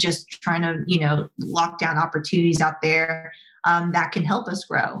and just trying to, lock down opportunities out there that can help us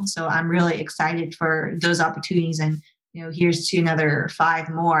grow. So I'm really excited for those opportunities. And, here's to another 5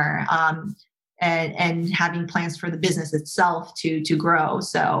 more. And having plans for the business itself to grow.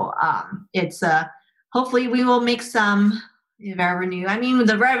 So it's hopefully we will make some revenue. I mean,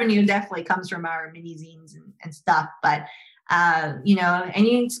 the revenue definitely comes from our mini zines and stuff. But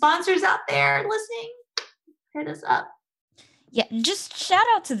any sponsors out there listening, hit us up. Yeah, just shout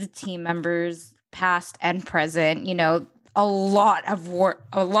out to the team members, past and present. A lot of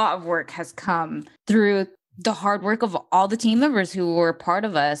work has come through the hard work of all the team members who were part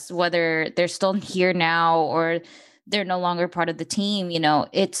of us, whether they're still here now or they're no longer part of the team.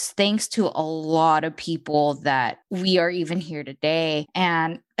 It's thanks to a lot of people that we are even here today.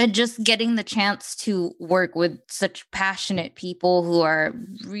 And just getting the chance to work with such passionate people who are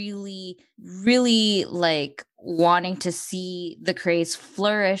really, really like wanting to see the Kraze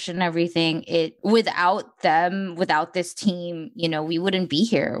flourish and everything. Without them, without this team, we wouldn't be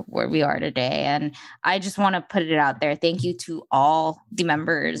here where we are today. And I just want to put it out there. Thank you to all the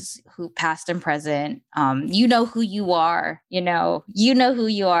members who past and present. You know who you are, who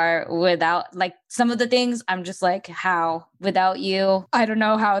you are. Without like some of the things, I'm just like, how without you, I don't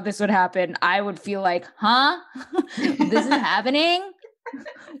know how this would happen. I would feel like, huh? This is happening?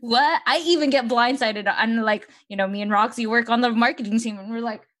 What? I even get blindsided. And like, me and Roxy work on the marketing team and we're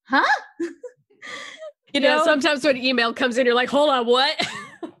like, huh? Sometimes when email comes in, you're like, hold on, what?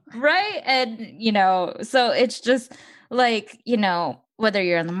 Right. And, so it's just like, whether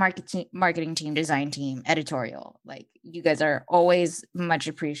you're on the marketing team, design team, editorial, like you guys are always much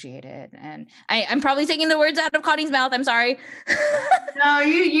appreciated. And I'm probably taking the words out of Khannie's mouth. I'm sorry. No,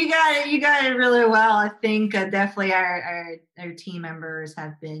 you got it. You got it really well. I think definitely our team members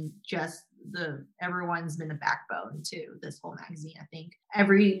have been just everyone's been a backbone to this whole magazine. I think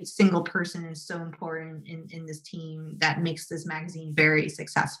every single person is so important in this team that makes this magazine very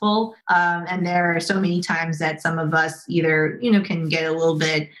successful. And there are so many times that some of us either, can get a little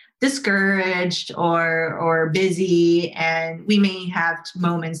bit discouraged or busy, and we may have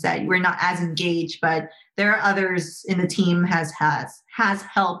moments that we're not as engaged, but there are others in the team has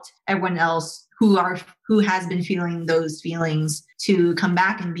helped everyone else who has been feeling those feelings to come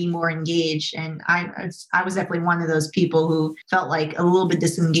back and be more engaged. And I was definitely one of those people who felt like a little bit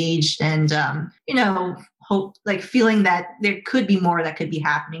disengaged and, hope, like feeling that there could be more that could be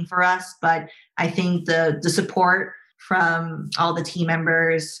happening for us. But I think the support from all the team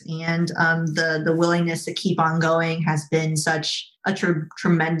members and the willingness to keep on going has been such a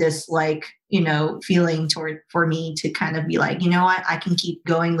tremendous, feeling for me to kind of be like, what, I can keep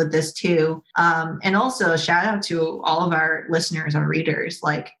going with this too. And also a shout out to all of our listeners, our readers,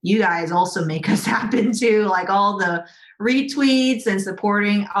 like you guys also make us happen too, like all the retweets and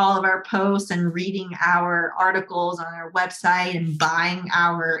supporting all of our posts and reading our articles on our website and buying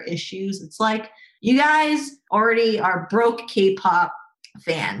our issues. It's like, you guys already are broke K-pop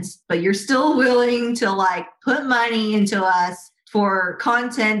fans, but you're still willing to put money into us for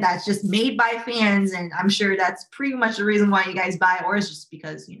content that's just made by fans. And I'm sure that's pretty much the reason why you guys buy it, or it's just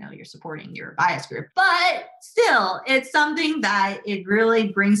because, you're supporting your bias group. But still, it's something that it really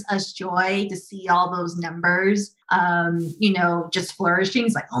brings us joy to see all those numbers, just flourishing.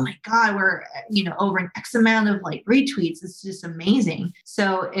 It's like, oh my God, we're, over an X amount of retweets. It's just amazing.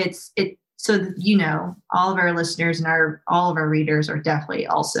 So all of our listeners and all of our readers are definitely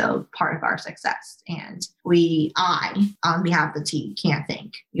also part of our success. And I, on behalf of the team, can't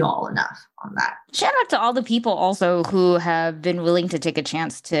thank you all enough on that. Shout out to all the people also who have been willing to take a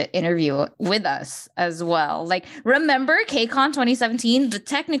chance to interview with us as well. Like, remember KCON 2017?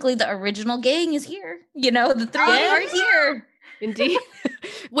 Technically the original gang is here. The three are here. Indeed.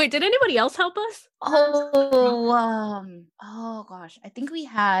 Wait, did anybody else help us? Oh gosh. I think we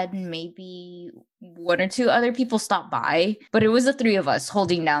had maybe one or two other people stop by, but it was the three of us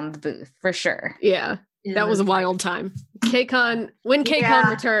holding down the booth for sure. Yeah. That was a wild time. KCON, when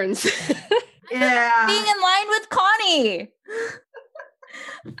KCON returns. Yeah. Being in line with Khannie.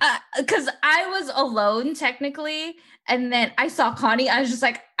 Because I was alone technically. And then I saw Khannie. I was just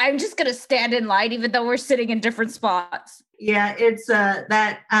like, I'm just going to stand in line, even though we're sitting in different spots. Yeah, it's I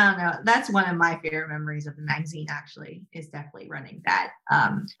don't know. That's one of my favorite memories of the magazine, actually, is definitely running that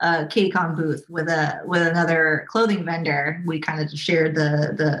KCON booth with another clothing vendor. We kind of shared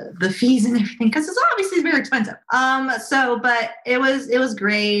the fees and everything because it's obviously very expensive. But it was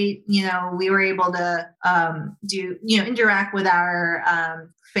great. We were able to interact with our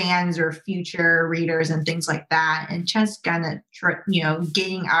fans or future readers and things like that, and just kind of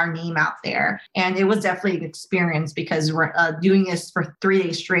getting our name out there. And it was definitely an experience because we're doing this for 3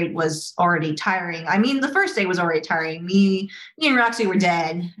 days straight was already tiring. I mean, the first day was already tiring. Me and Roxy were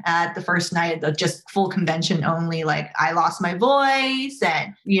dead at the first night of just full convention only. Like, I lost my voice,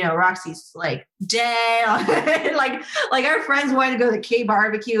 and Roxy's like dead. like our friends wanted to go to the K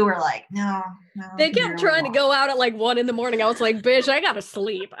barbecue. We're like, no. They kept trying to go out at 1 a.m. I was like, bitch, I gotta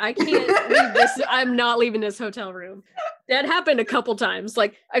sleep. I can't leave this. I'm not leaving this hotel room. That happened a couple times.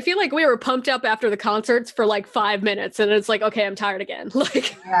 I feel like we were pumped up after the concerts for 5 minutes, and it's like, okay, I'm tired again.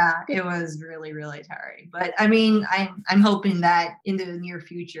 Yeah, it was really, really tiring. But I mean, I'm hoping that in the near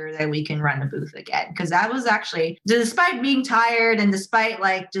future that we can run a booth again, because that was actually, despite being tired and despite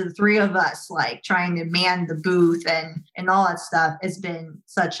the three of us trying to man the booth and all that stuff, it's been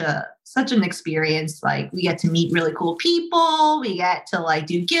such an experience. We get to meet really cool people. We get to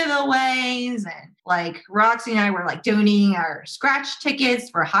do giveaways, and Roxy and I were donating our scratch tickets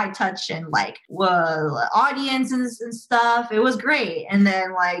for high touch and audience and stuff. It was great. And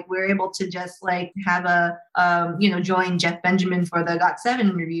then we were able to just have a join Jeff Benjamin for the Got7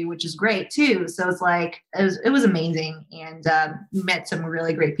 interview, which is great too. So it's it was amazing, and met some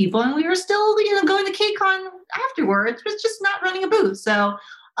really great people, and we were still going to KCON afterwards, but just not running a booth. So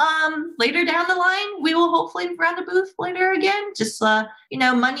later down the line, we will hopefully run a booth later again. Just,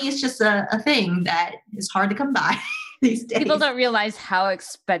 money is just a thing that is hard to come by these days. People don't realize how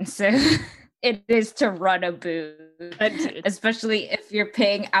expensive it is to run a booth, especially if you're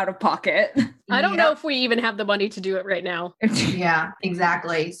paying out of pocket. I don't know if we even have the money to do it right now. Yeah,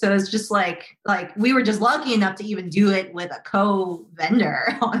 exactly. So it's just like we were just lucky enough to even do it with a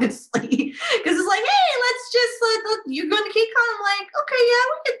co-vendor, honestly, because it's like, hey, let's just you're going to KCON. I'm like, okay,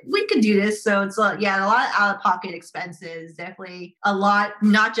 yeah, we could do this. So it's a lot of out-of-pocket expenses, definitely a lot,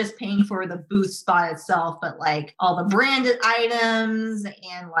 not just paying for the booth spot itself, but like all the branded items,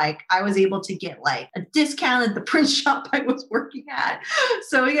 and like I was able to get like a discount at the print shop I was working at.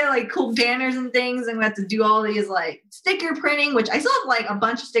 So we got like cool banners and things, and we had to do all these like sticker printing, which I still have like a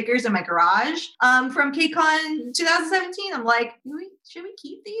bunch of stickers in my garage from KCON 2017. I'm like, should we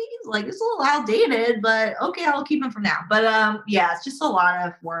keep these? Like, it's a little outdated, but okay, I'll keep them for now. But yeah, it's just a lot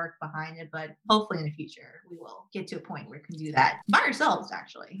of work behind it, but hopefully in the future we will get to a point where we can do that by ourselves,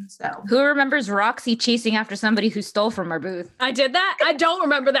 actually. So who remembers Roxy chasing after somebody who stole from our booth? I did that? I don't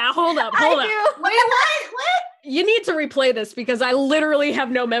remember that. Hold up. Wait, what? You need to replay this because I literally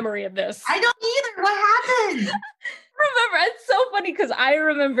have no memory of this. I don't either. What happened? Remember, it's so funny because I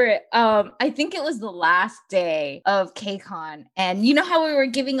remember it. I think it was the last day of KCON, and you know how we were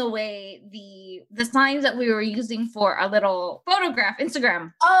giving away the signs that we were using for our little photograph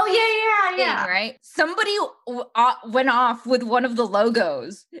Instagram. Oh yeah. Thing, right? Somebody went off with one of the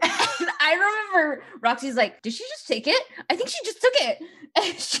logos. And I remember Roxy's like, "Did she just take it? I think she just took it."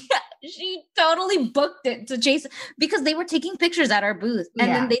 And she totally booked it to chase because they were taking pictures at our booth,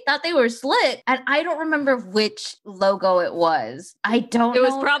 and then they thought they were slit. And I don't remember which logo it was. I don't know. It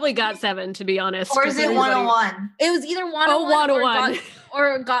was probably GOT7, to be honest. Or is it 101? It was either 101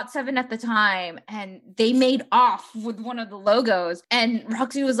 or GOT7 at the time. And they made off with one of the logos. And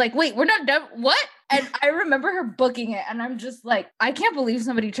Roxy was like, wait, we're not done. What? And I remember her booking it. And I'm just like, I can't believe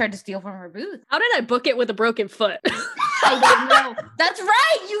somebody tried to steal from her booth. How did I book it with a broken foot? I don't know. That's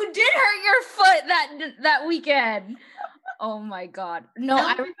right. You did hurt your foot that weekend. Oh my God. No,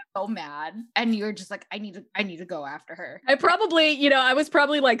 I was so mad. And you were just like, I need to go after her. I probably, I was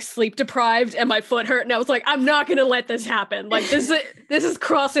probably like sleep deprived and my foot hurt. And I was like, I'm not going to let this happen. Like this is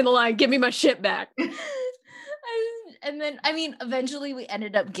crossing the line. Give me my shit back. And then, I mean, eventually we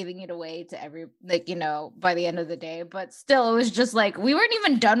ended up giving it away to by the end of the day. But still, it was just like, we weren't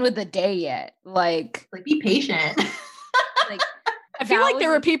even done with the day yet. Like be patient. I feel like there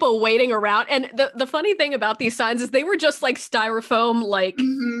were people waiting around. And the funny thing about these signs is they were just like styrofoam,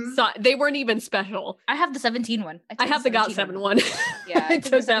 they weren't even special. I have the 17 one. I have the GOT7 one. Yeah, I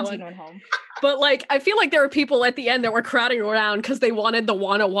took that one home. But like, I feel like there were people at the end that were crowding around because they wanted the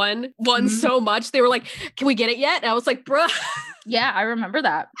 101 one so much. They were like, can we get it yet? And I was like, bruh. Yeah, I remember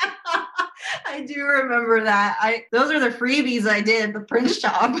that. I do remember that. Those are the freebies I did at the print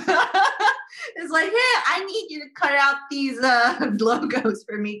shop. It's like, hey, I need you to cut out these logos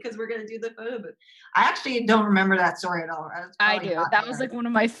for me because we're going to do the photo booth. I actually don't remember that story at all. I do. That was like one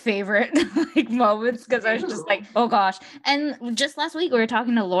of my favorite moments because I was just like, oh gosh. And just last week we were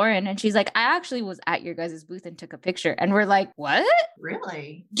talking to Lauren and she's like, I actually was at your guys' booth and took a picture. And we're like, what?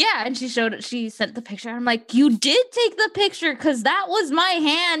 Really? Yeah. And she sent the picture. I'm like, you did take the picture because that was my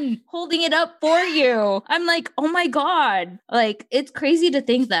hand holding it up for you. I'm like, oh my God. Like, it's crazy to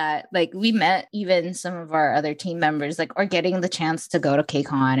think that like we met even some of our other team members, like, or getting the chance to go to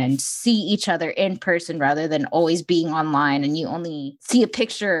KCON and see each other in person rather than always being online and you only see a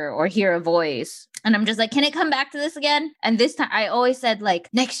picture or hear a voice. And I'm just like, can it come back to this again? And this time I always said like,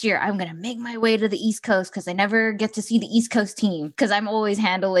 next year I'm going to make my way to the East Coast because I never get to see the East Coast team because I'm always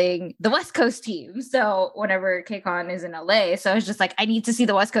handling the West Coast team. So whenever KCON is in LA, so it's just like, I need to see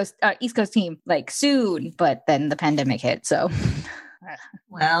the East Coast team like soon. But then the pandemic hit. So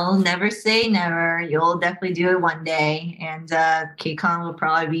well, never say never. You'll definitely do it one day, and KCON will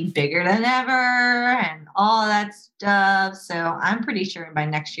probably be bigger than ever and all that stuff. So I'm pretty sure by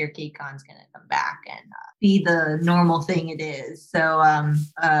next year KCON's going to come back and be the normal thing it is. So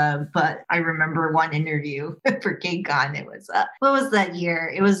but I remember one interview for KCON. It was what was that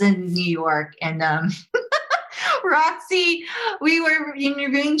year? It was in New York, and Roxy, we were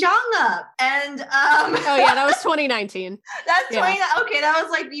interviewing Jonghyuk, and oh yeah, that was 2019. That's 20. Okay, that was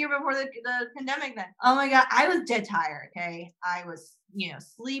like the year before the pandemic. Then, oh my God, I was dead tired. Okay, I was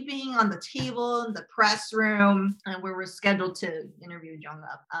sleeping on the table in the press room, and we were scheduled to interview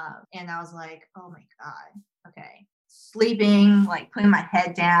Jonghyuk. And I was like, oh my God, okay. Sleeping, like putting my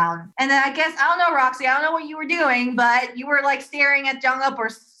head down, and then I guess I don't know, Roxy, I don't know what you were doing, but you were like staring at Jonghyuk or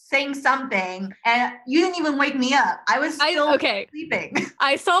saying something, and you didn't even wake me up. I was still sleeping.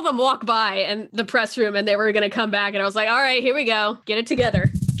 I saw them walk by in the press room, and they were going to come back, and I was like, all right, here we go. Get it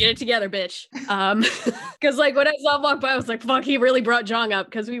together, bitch. Because like when I saw him walk by, I was like, fuck, he really brought Jong up,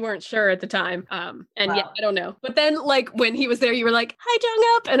 because we weren't sure at the time. Yeah, I don't know. But then like when he was there, you were like, hi, Jong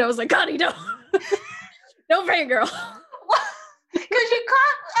up, and I was like, Khannie, don't. Don't fangirl. Because you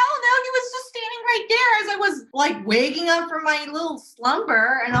caught, I don't know, he was just standing right there as I was like waking up from my little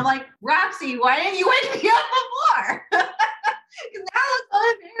slumber. And I'm like, Roxy, why didn't you wake me up before? Now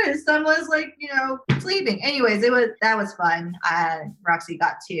it's so embarrassed. I was like, sleeping. Anyways, that was fun. Roxy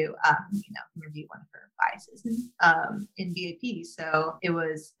got to, interview one of her biases in VIP. So it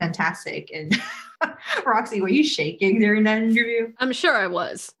was fantastic. And Roxy, were you shaking during that interview? I'm sure I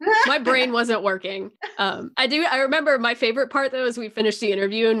was. My brain wasn't working. I remember my favorite part though is we finished the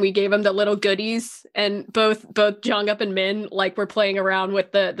interview and we gave him the little goodies, and both Jong Up and Min like were playing around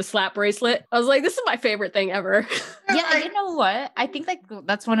with the slap bracelet. I was like, this is my favorite thing ever. Yeah, you know what? I think like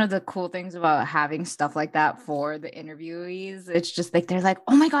that's one of the cool things about having stuff like that for the interviewees. It's just like they're like,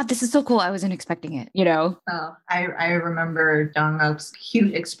 oh my god, this is so cool. I wasn't expecting it, Oh, I remember Jong Up's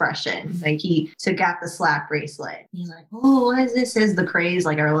cute expression. Like he took out the slap bracelet. He's like, oh, what is this? Says the Kraze,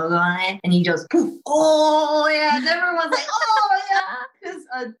 like our logo on it. And he just, oh yeah. And everyone's like, oh yeah. It's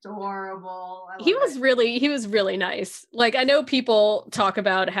adorable. He was really nice. Like I know people talk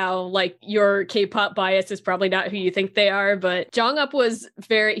about how like your K-pop bias is probably not who you think they are, but Jong Up was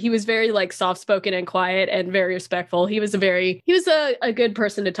very like soft-spoken and quiet and very respectful. He was a good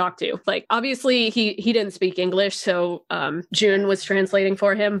person to talk to. Like obviously he didn't speak English, so June was translating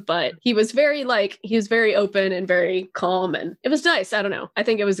for him, but he was very open and very calm, and it was nice. I don't know. I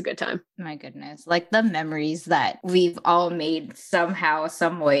think it was a good time. My goodness. Like the memories that we've all made somehow,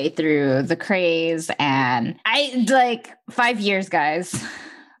 some way through the Kraze, and I like 5 years, guys.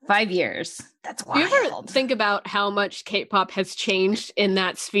 5 years. That's wild. Do you ever think about how much K-pop has changed in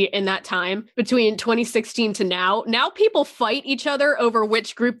that sphere, in that time between 2016 to now? Now people fight each other over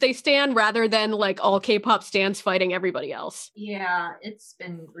which group they stand rather than like all K-pop stans fighting everybody else. Yeah, it's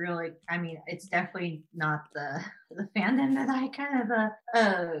been really, it's definitely not the fandom that I kind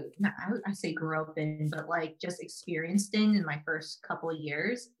of, I say grew up in, but like just experienced in my first couple of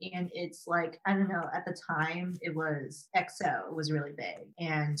years. And it's like, I don't know, at the time it was EXO was really big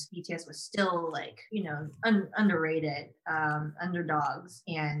and BTS was still like, underrated, underdogs.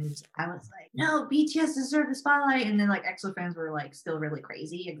 And I was like, no, BTS deserve the spotlight. And then like EXO fans were like still really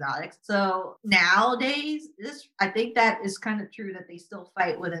crazy, exotics. So nowadays, I think that is kind of true that they still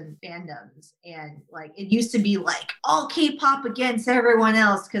fight within fandoms. And like, it used to be like all K-pop against everyone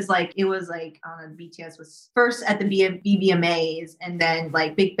else. Cause like, it was like, BTS was first at the BBMAs, and then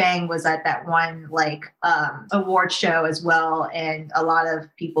like Big Bang was at that one like award show as well. And a lot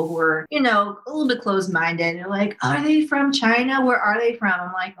of people who were, a little bit closed-minded. They're like, are they from China? Where are they from?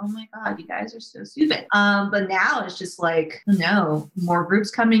 I'm like, oh my God, you guys are so stupid. But now it's just like, more groups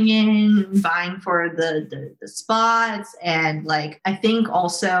coming in, vying for the spots. And like, I think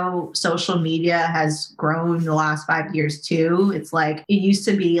also social media has grown the last 5 years too. It's like, it used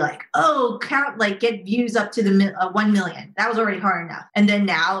to be like, oh, count, like get views up to the 1 million. That was already hard enough. And then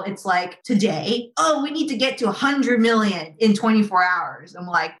now it's like today, oh, we need to get to 100 million in 24 hours. I'm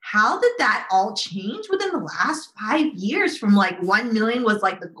like, how did that all change within the last 5 years from like 1 million was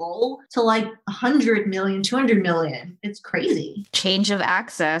like the goal to like 100 million, 200 million? It's crazy. Change of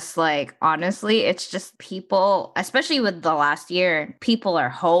access. Like, honestly, it's just people, especially with the last year, people are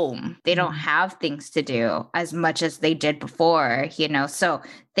home. They don't have things to do as much as they did before, so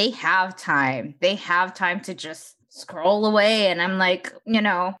they have time. They have time to just scroll away, and I'm like,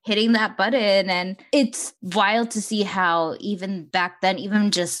 hitting that button. And it's wild to see how even back then,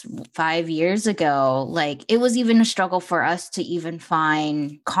 even just 5 years ago, like it was even a struggle for us to even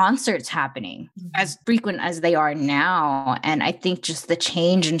find concerts happening as frequent as they are now. And I think just the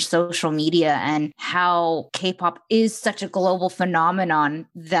change in social media and how K-pop is such a global phenomenon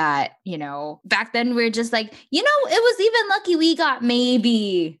that, back then we we're just like, it was even lucky we got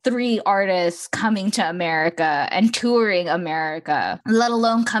maybe 3 artists coming to America and touring America, let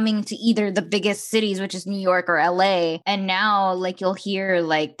alone coming to either the biggest cities, which is New York or LA. And now like you'll hear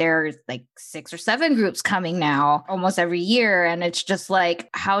like there's like 6 or 7 groups coming now almost every year. And it's just like,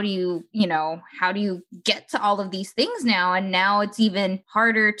 how do you get to all of these things now? And now it's even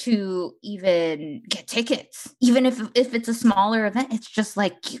harder to even get tickets. Even if it's a smaller event, it's just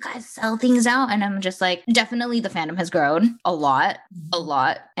like, you guys sell things out. And I'm just like, definitely the fandom has grown a lot,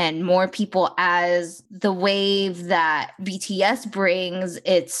 and more people as the wave wave that BTS brings,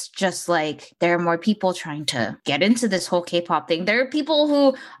 it's just like there are more people trying to get into this whole K-pop thing. There are people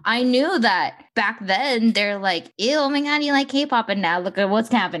who I knew that back then they're like, ew, oh my God, you like K-pop. And now look at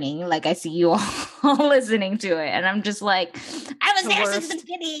what's happening. Like I see you all listening to it. And I'm just like, I was there since the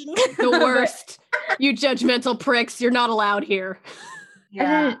beginning. The worst. You judgmental pricks. You're not allowed here.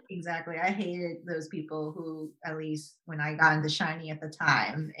 Yeah, exactly. I hated those people who, at least when I got into Shiny at the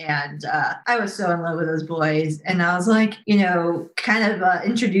time, and I was so in love with those boys. And I was like, kind of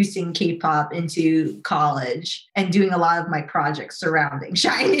introducing K-pop into college and doing a lot of my projects surrounding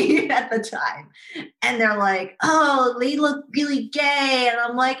Shiny at the time. And they're like, oh, they look really gay. And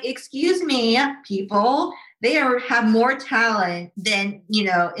I'm like, excuse me, people. They have more talent than,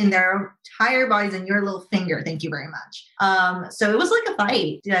 in their entire bodies than your little finger. Thank you very much. So it was like a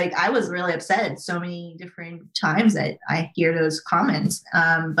fight. Like I was really upset so many different times that I hear those comments.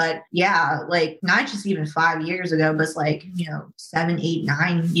 But yeah, like not just even 5 years ago, but it's like, 7, 8,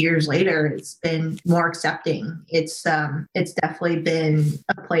 9 years later, it's been more accepting. It's definitely been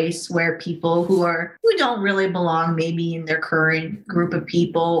a place where people who don't really belong maybe in their current group of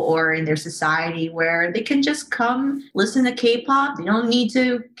people or in their society, where they can just come listen to K-pop. They don't need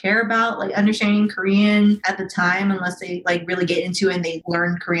to care about like understanding Korean at the time unless they like really get into it and they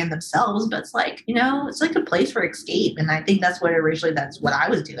learn Korean themselves. But it's like, it's like a place for escape. And I think that's what I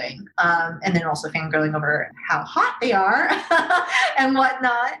was doing. And then also fangirling over how hot they are and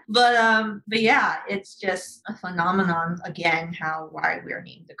whatnot. But yeah, it's just a phenomenon again, why we're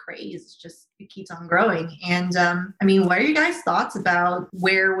named the Kraze. It keeps on growing. And what are you guys' thoughts about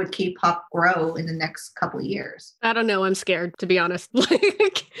where would K-pop grow in the next couple of years? I don't know. I'm scared, to be honest.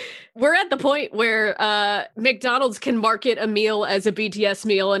 Like, we're at the point where McDonald's can market a meal as a BTS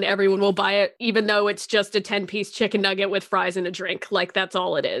meal and everyone will buy it, even though it's just a 10-piece chicken nugget with fries and a drink. Like, that's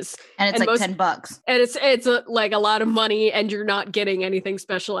all it is. And it's like $10. And it's like a lot of money and you're not getting anything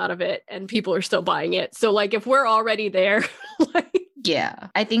special out of it. And people are still buying it. So like, if we're already there, like, yeah,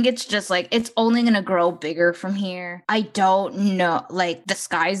 I think it's just like, it's only going to grow bigger from here. I don't know, like the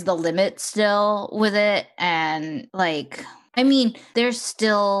sky's the limit still with it. And like, there's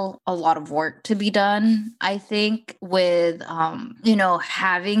still a lot of work to be done, I think, with,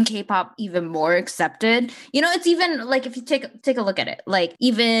 having K-pop even more accepted. It's even like, if you take a look at it, like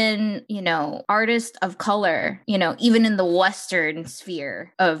even, artists of color, even in the Western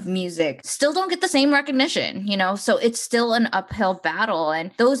sphere of music still don't get the same recognition, so it's still an uphill battle.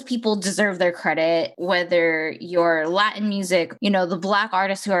 And those people deserve their credit, whether you're Latin music, the Black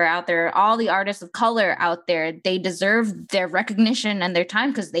artists who are out there, all the artists of color out there, they deserve their recognition and their time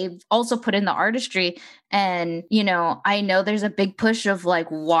because they've also put in the artistry. And, I know there's a big push of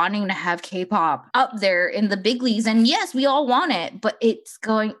like wanting to have K-pop up there in the big leagues. And yes, we all want it, but it's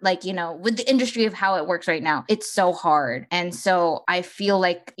going like, with the industry of how it works right now, it's so hard. And so I feel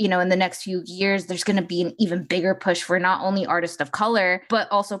like, in the next few years, there's going to be an even bigger push for not only artists of color, but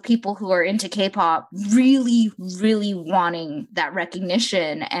also people who are into K-pop really, really wanting that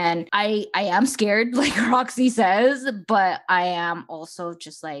recognition. And I am scared, like Roxy says, but I am also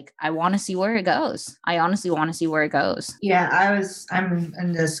just like, I want to see where it goes. I honestly want to see where it goes. Yeah, I'm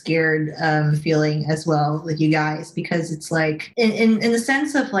in the scared feeling as well with you guys, because it's like in the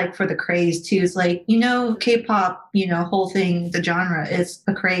sense of like for the craze too, it's like, K-pop, whole thing, the genre is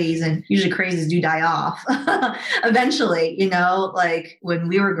a craze, and usually crazes do die off eventually, like when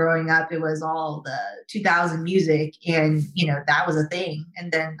we were growing up, it was all the 2000 music and, that was a thing.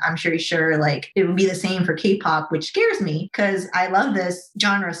 And then I'm sure like it would be the same for K-pop, which scares me because I love this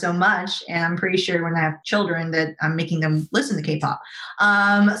genre so much. And I'm pretty sure when I have children that I'm making them listen to K-pop.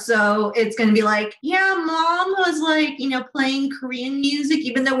 So it's going to be like, yeah, mom was like, playing Korean music,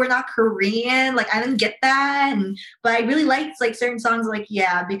 even though we're not Korean. Like, I didn't get that. But I really liked like certain songs, like,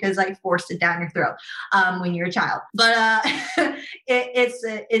 yeah, because I forced it down your throat when you're a child. But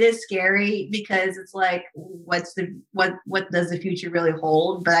it is scary because it's like, what does the future really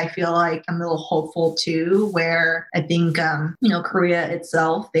hold? But I feel like I'm a little hopeful too, where I think, Korea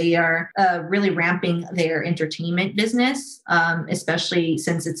itself, they are really ramping their entertainment business, especially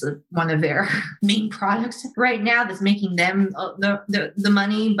since it's one of their main products right now that's making them the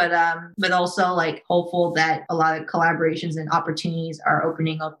money. But also like hopeful that a lot of collaborations and opportunities are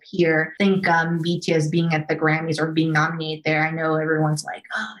opening up here. I think BTS being at the Grammys or being nominated there, I know everyone's like,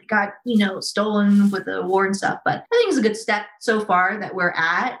 oh, it got stolen with the award and stuff, but I think it's a good step so far that we're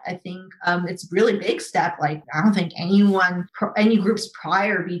at. I think it's a really big step. Like, I don't think any groups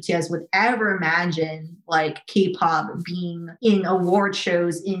prior BTS would ever imagine like K-pop being in award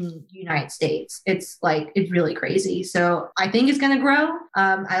shows in the United States. It's really crazy. So I think it's going to grow.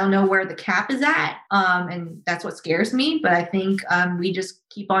 I don't know where the cap is at. And that's what scares me. But I think we just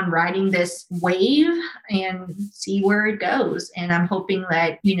keep on riding this wave and see where it goes. And I'm hoping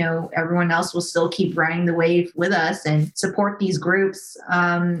that, everyone else will still keep riding the wave with us and support these groups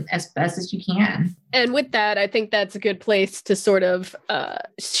as best as you can. And with that, I think that's a good place to sort of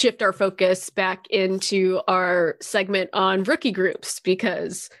shift our focus back into our segment on rookie groups,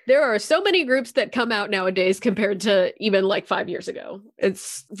 because there are so many groups that come out nowadays compared to even like 5 years ago.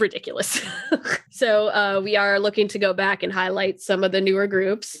 It's ridiculous. So we are looking to go back and highlight some of the newer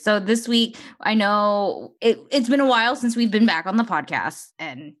groups. So this week, I know it's been a while since we've been back on the podcast,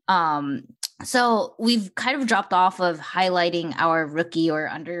 and so we've kind of dropped off of highlighting our rookie or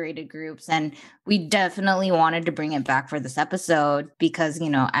underrated groups, and we definitely wanted to bring it back for this episode because,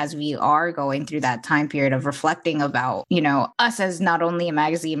 as we are going through that time period of reflecting about, us as not only a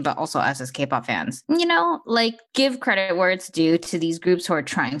magazine, but also us as K-pop fans, give credit where it's due to these groups who are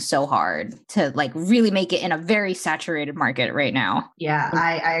trying so hard to really make it in a very saturated market right now. Yeah,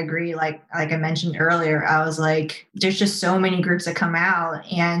 I agree. Like I mentioned earlier, I was like, there's just so many groups that come out,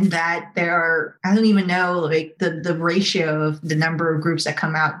 and that there are, I don't even know, the ratio of the number of groups that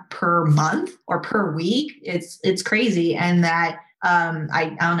come out per month or per week. It's crazy. And that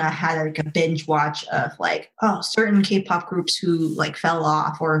I don't know, I had a binge watch of certain K-pop groups who fell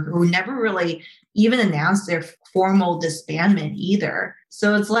off or who never really even announced their formal disbandment either.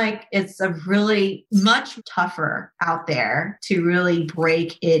 So it's a really much tougher out there to really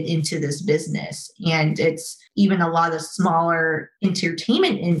break it into this business. And it's even a lot of smaller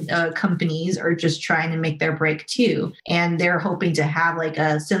entertainment companies are just trying to make their break too. And they're hoping to have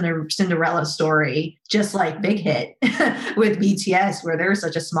a Cinderella story, just like Big Hit with BTS, where they're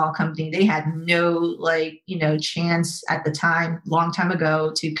such a small company. They had no chance at the time, long time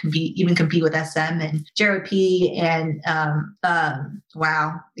ago, to compete with SM and JYP and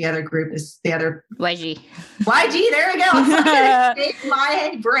the other group is the other YG. There we go. It's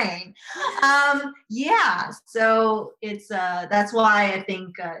my brain. So it's that's why I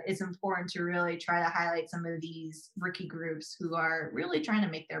think it's important to really try to highlight some of these rookie groups who are really trying to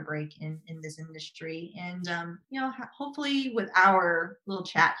make their break in this industry. And hopefully with our little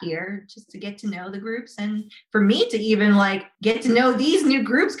chat here, just to get to know the groups, and for me to even get to know these new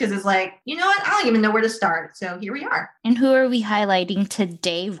groups, because it's I don't even know where to start. So here we are. And who are we highlighting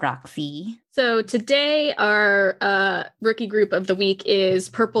today, Roxy? So today our rookie group of the week is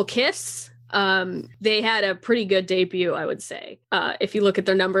Purple Kiss. They had a pretty good debut, I would say. If you look at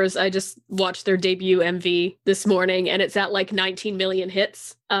their numbers, I just watched their debut MV this morning, and it's at 19 million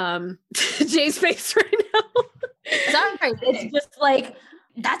hits. Jay's face right now. Sorry, it's just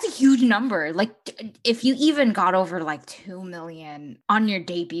that's a huge number. If you even got over 2 million on your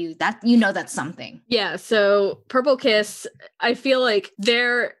debut, that's something. Yeah, so Purple Kiss, I feel like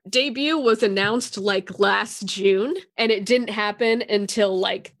their debut was announced last June, and it didn't happen until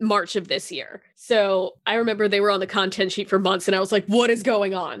March of this year. So I remember they were on the content sheet for months, and I was like, what is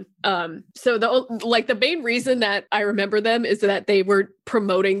going on? So the main reason that I remember them is that they were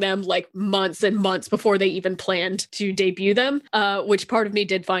promoting them months and months before they even planned to debut them, which part of me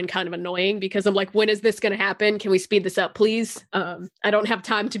did find kind of annoying, because I'm like, when is this going to happen? Can we speed this up, please? I don't have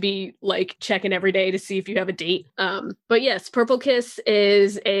time to be checking every day to see if you have a date. But yes, Purple Kiss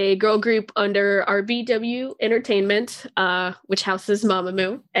is a girl group under RBW Entertainment, which houses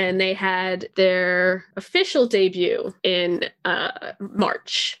Mamamoo, and they had their official debut in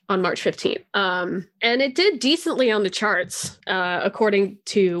March 15th. And it did decently on the charts. According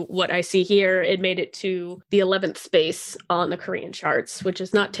to what I see here, it made it to the 11th space on the Korean charts, which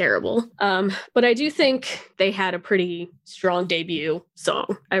is not terrible. But I do think they had a pretty strong debut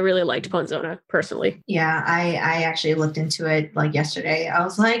song. I really liked Ponzona personally. Yeah, I actually looked into it yesterday. I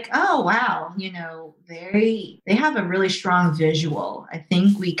was like, oh wow, they have a really strong visual. I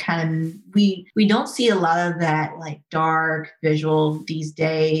think we don't see a lot of that dark visual these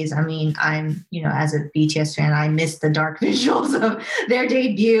days. I mean, I'm as a BTS fan, I miss the dark visuals of their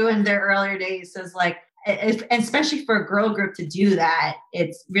debut and their earlier days. So it's and especially for a girl group to do that,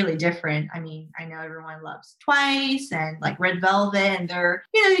 it's really different. I mean, I know everyone loves Twice and Red Velvet, and they're,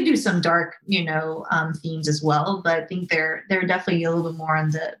 they do some dark, themes as well, but I think they're definitely a little bit more on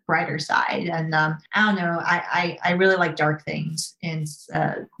the brighter side. And I don't know, I really like dark things, and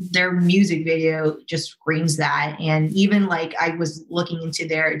their music video just screams that. And even I was looking into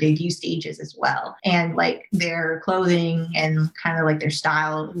their debut stages as well, and their clothing and kind of their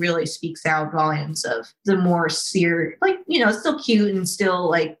style really speaks out volumes of the more serious, still cute and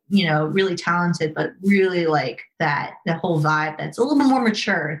still really talented, but really that the whole vibe that's a little bit more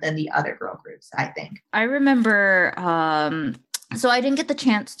mature than the other girl groups, I think. I remember So I didn't get the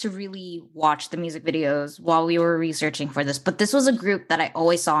chance to really watch the music videos while we were researching for this, but this was a group that I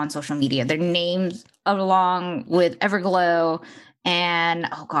always saw on social media. Their names along with Everglow and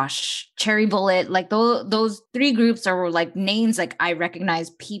oh gosh, Cherry Bullet, like those three groups are like names like I recognize,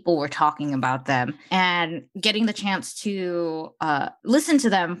 people were talking about them, and getting the chance to listen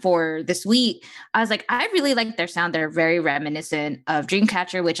to them for this week, I was like, I really like their sound. They're very reminiscent of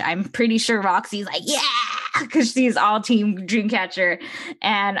Dreamcatcher, which I'm pretty sure Roxy's like, yeah, because she's all team Dreamcatcher.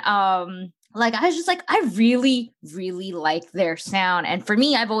 And like, I was just like, I really, really like their sound. And for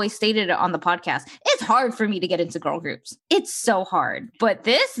me, I've always stated it on the podcast, it's hard for me to get into girl groups. It's so hard. But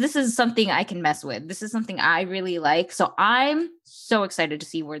this is something I can mess with. This is something I really like. So I'm so excited to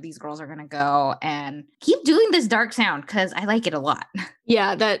see where these girls are going to go and keep doing this dark sound because I like it a lot.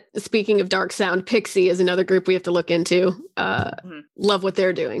 Yeah, that speaking of dark sound, Pixie is another group we have to look into. Love what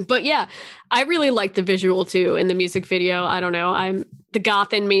they're doing. But yeah, I really like the visual too in the music video. I don't know. The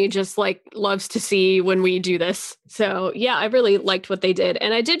goth in me just like loves to see when we do this. So yeah, I really liked what they did.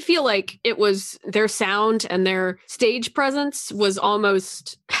 And I did feel like it was their sound and their stage presence was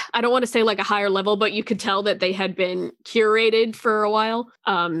almost, I don't want to say like a higher level, but you could tell that they had been curated for a while.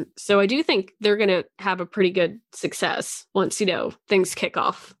 So I do think they're going to have a pretty good success once, things kick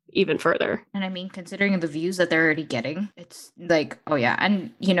off even further. And I mean, considering the views that they're already getting, it's like, oh yeah.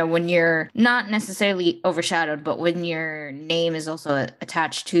 And when you're not necessarily overshadowed, but when your name is also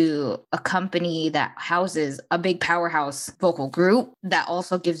attached to a company that houses a big powerhouse vocal group, that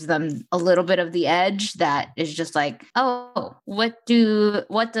also gives them a little bit of the edge that is just like, oh, what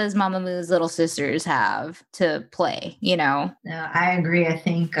does Mamamoo's Little Sisters have to play, No, I agree. I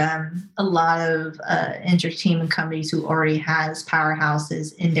think a lot of entertainment companies who already has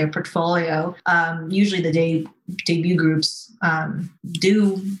powerhouses in their portfolio, usually the debut groups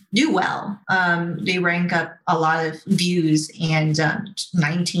do well. They rank up a lot of views, and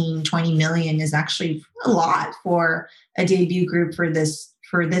 19-20 million is actually a lot for a debut group for this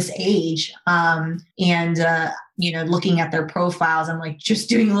age. Looking at their profiles, I'm like just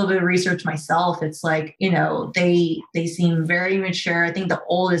doing a little bit of research myself. It's like, they seem very mature. I think the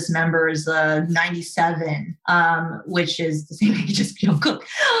oldest member is 97, which is the same age as Cook.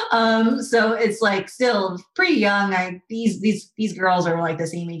 So it's like still pretty young. These girls are like the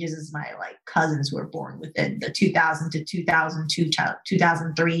same ages as my like cousins who were born within the 2000 to 2002,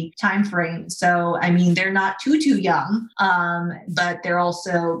 2003 timeframe. So, I mean, they're not too young, but they're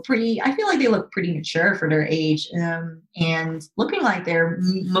also I feel like they look pretty mature for their age. And looking like they're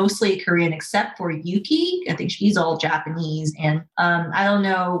mostly Korean except for Yuki. I think she's all Japanese. And I don't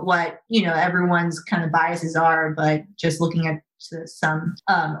know what, everyone's kind of biases are, but just looking at some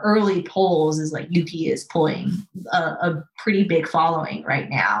early polls is like Yuki is pulling a pretty big following right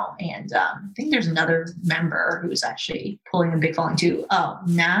now. And I think there's another member who's actually pulling a big following too. Oh,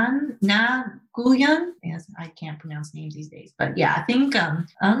 Na Guyan. I can't pronounce names these days, but yeah, I think I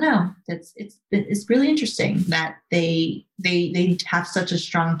don't know. It's really interesting that they have such a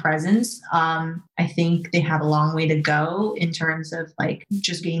strong presence. I think they have a long way to go in terms of like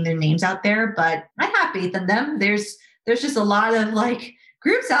just getting their names out there, but I have faith in them. There's just a lot of like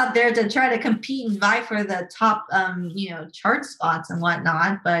groups out there to try to compete and vie for the top, chart spots and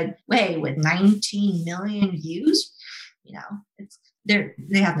whatnot. But with 19 million views,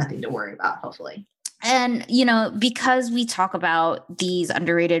 they have nothing to worry about, hopefully. And, because we talk about these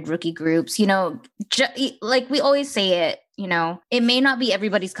underrated rookie groups, like we always say it, it may not be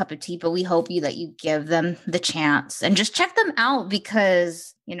everybody's cup of tea, but we hope that you give them the chance and just check them out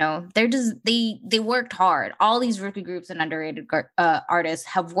because, they worked hard. All these rookie groups and underrated artists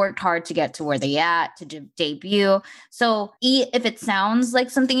have worked hard to get to where they at, to debut. So if it sounds like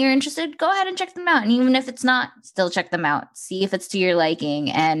something you're interested, go ahead and check them out. And even if it's not, still check them out. See if it's to your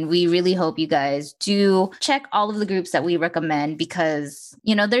liking. And we really hope you guys do check all of the groups that we recommend because,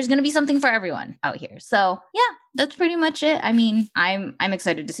 there's going to be something for everyone out here. So yeah, that's pretty much it. I mean, I'm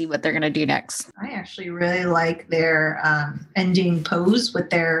excited to see what they're going to do next. I actually really like their ending pose with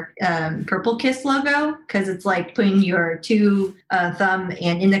their purple kiss logo because it's like putting your two thumb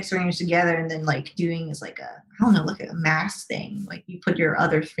and index fingers together and then like doing is like like a mask thing. Like you put your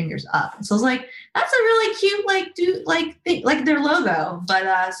other fingers up. And so it's like, that's a really cute, like their logo.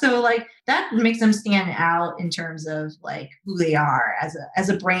 But so like that makes them stand out in terms of like who they are as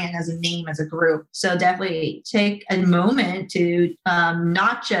a brand, as a name, as a group. So definitely take a moment to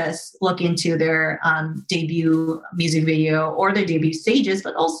not just look into their debut music video or their debut stages,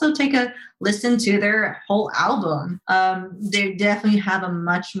 but also take a listen to their whole album. They definitely have a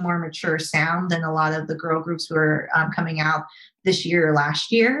much more mature sound than a lot of the girl groups who are coming out this year or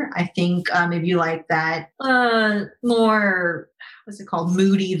last year. I think if you like that more, what's it called?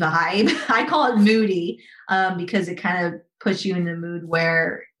 Moody vibe. I call it moody because it kind of puts you in the mood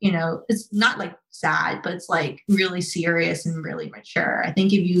where, you know, it's not like sad, but it's like really serious and really mature. I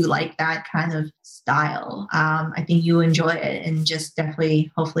think if you like that kind of style, I think you enjoy it, and just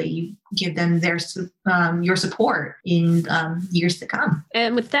definitely, hopefully you give them your support in years to come.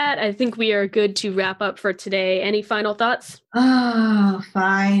 And with that, I think we are good to wrap up for today. Any final thoughts? Oh,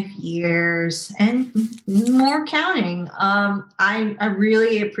 5 years and more counting. I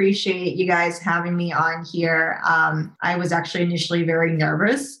really appreciate you guys having me on here. I was actually initially very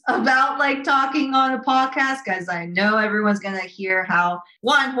nervous about like talking on a podcast because I know everyone's going to hear how,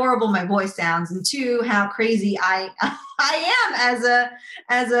 one, horrible my voice sounds, and two, how crazy I am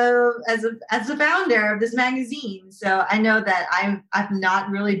as a founder of this magazine. So I know that I've not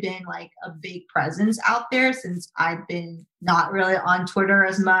really been like a big presence out there since I've been not really on Twitter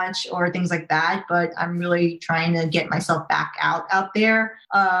as much or things like that, but I'm really trying to get myself back out there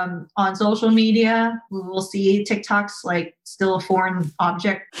on social media. We'll see. TikTok's like still a foreign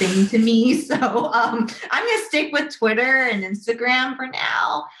object thing to me. So I'm going to stick with Twitter and Instagram for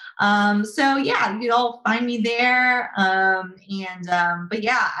now. So yeah, you can all find me there. But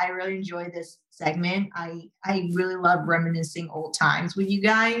yeah, I really enjoy this segment. I really love reminiscing old times with you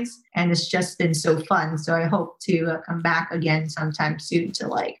guys, and it's just been so fun. So I hope to come back again sometime soon to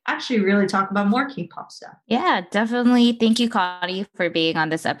like actually really talk about more K-pop stuff. Yeah, definitely. Thank you, Khannie, for being on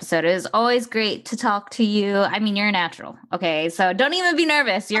this episode. It is always great to talk to you. I mean, you're a natural. Okay, so don't even be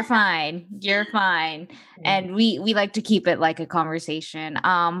nervous. You're fine. You're fine. And we like to keep it like a conversation.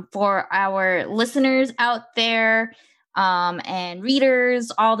 For our listeners out there, and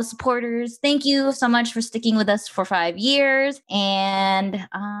readers, all the supporters, thank you so much for sticking with us for 5 years. And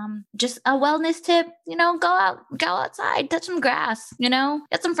just a wellness tip, you know, go outside, touch some grass, you know,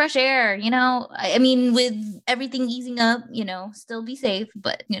 get some fresh air, you know. I mean, with everything easing up, you know, still be safe,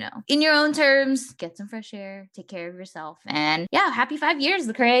 but you know, in your own terms, get some fresh air, take care of yourself. And yeah, happy 5 years,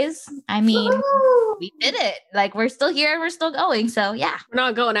 the Kraze. I mean, we did it. Like, we're still here and we're still going. So yeah, We're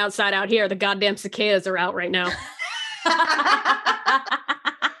not going outside out here. The goddamn cicadas are out right now.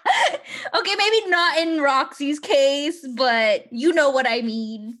 Okay, maybe not in Roxy's case, but you know what I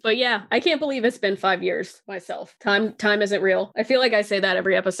mean. But yeah, I can't believe it's been 5 years myself. Time isn't real. I feel like I say that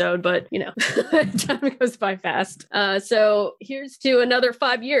every episode, but you know, time goes by fast. So here's to another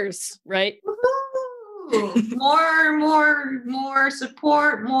 5 years, right? More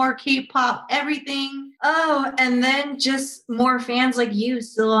support, more K-pop, everything. Oh, and then just more fans like you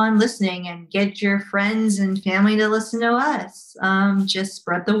still on listening, and get your friends and family to listen to us. Just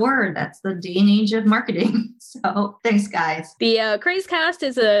spread the word. That's the day and age of marketing. So thanks, guys. The Kraze Cast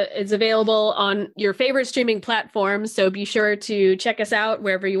is available on your favorite streaming platforms, so be sure to check us out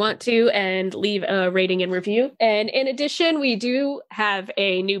wherever you want to and leave a rating and review. And in addition, we do have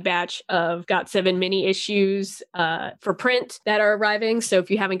a new batch of Got7 mini issues for print that are arriving. So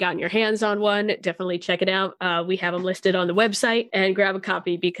if you haven't gotten your hands on one, definitely check it out. We have them listed on the website, and grab a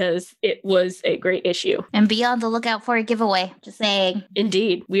copy because it was a great issue. And be on the lookout for a giveaway. Just saying.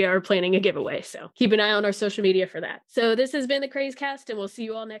 Indeed, we are planning a giveaway, so keep an eye on our social media for that. So this has been the Kraze Cast, and we'll see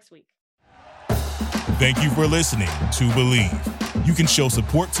you all next week. Thank you for listening to Believe. You can show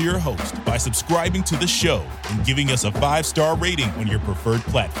support to your host by subscribing to the show and giving us a 5-star rating on your preferred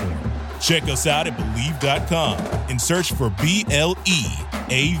platform. Check us out at Believe.com and search for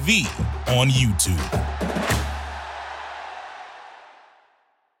BLEAV on YouTube.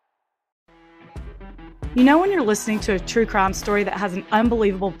 You know when you're listening to a true crime story that has an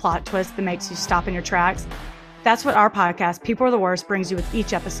unbelievable plot twist that makes you stop in your tracks? That's what our podcast, People Are the Worst, brings you with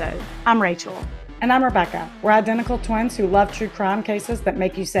each episode. I'm Rachel. And I'm Rebecca. We're identical twins who love true crime cases that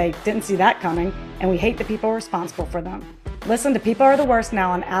make you say, didn't see that coming, and we hate the people responsible for them. Listen to People Are the Worst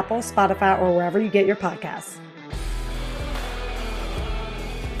now on Apple, Spotify, or wherever you get your podcasts.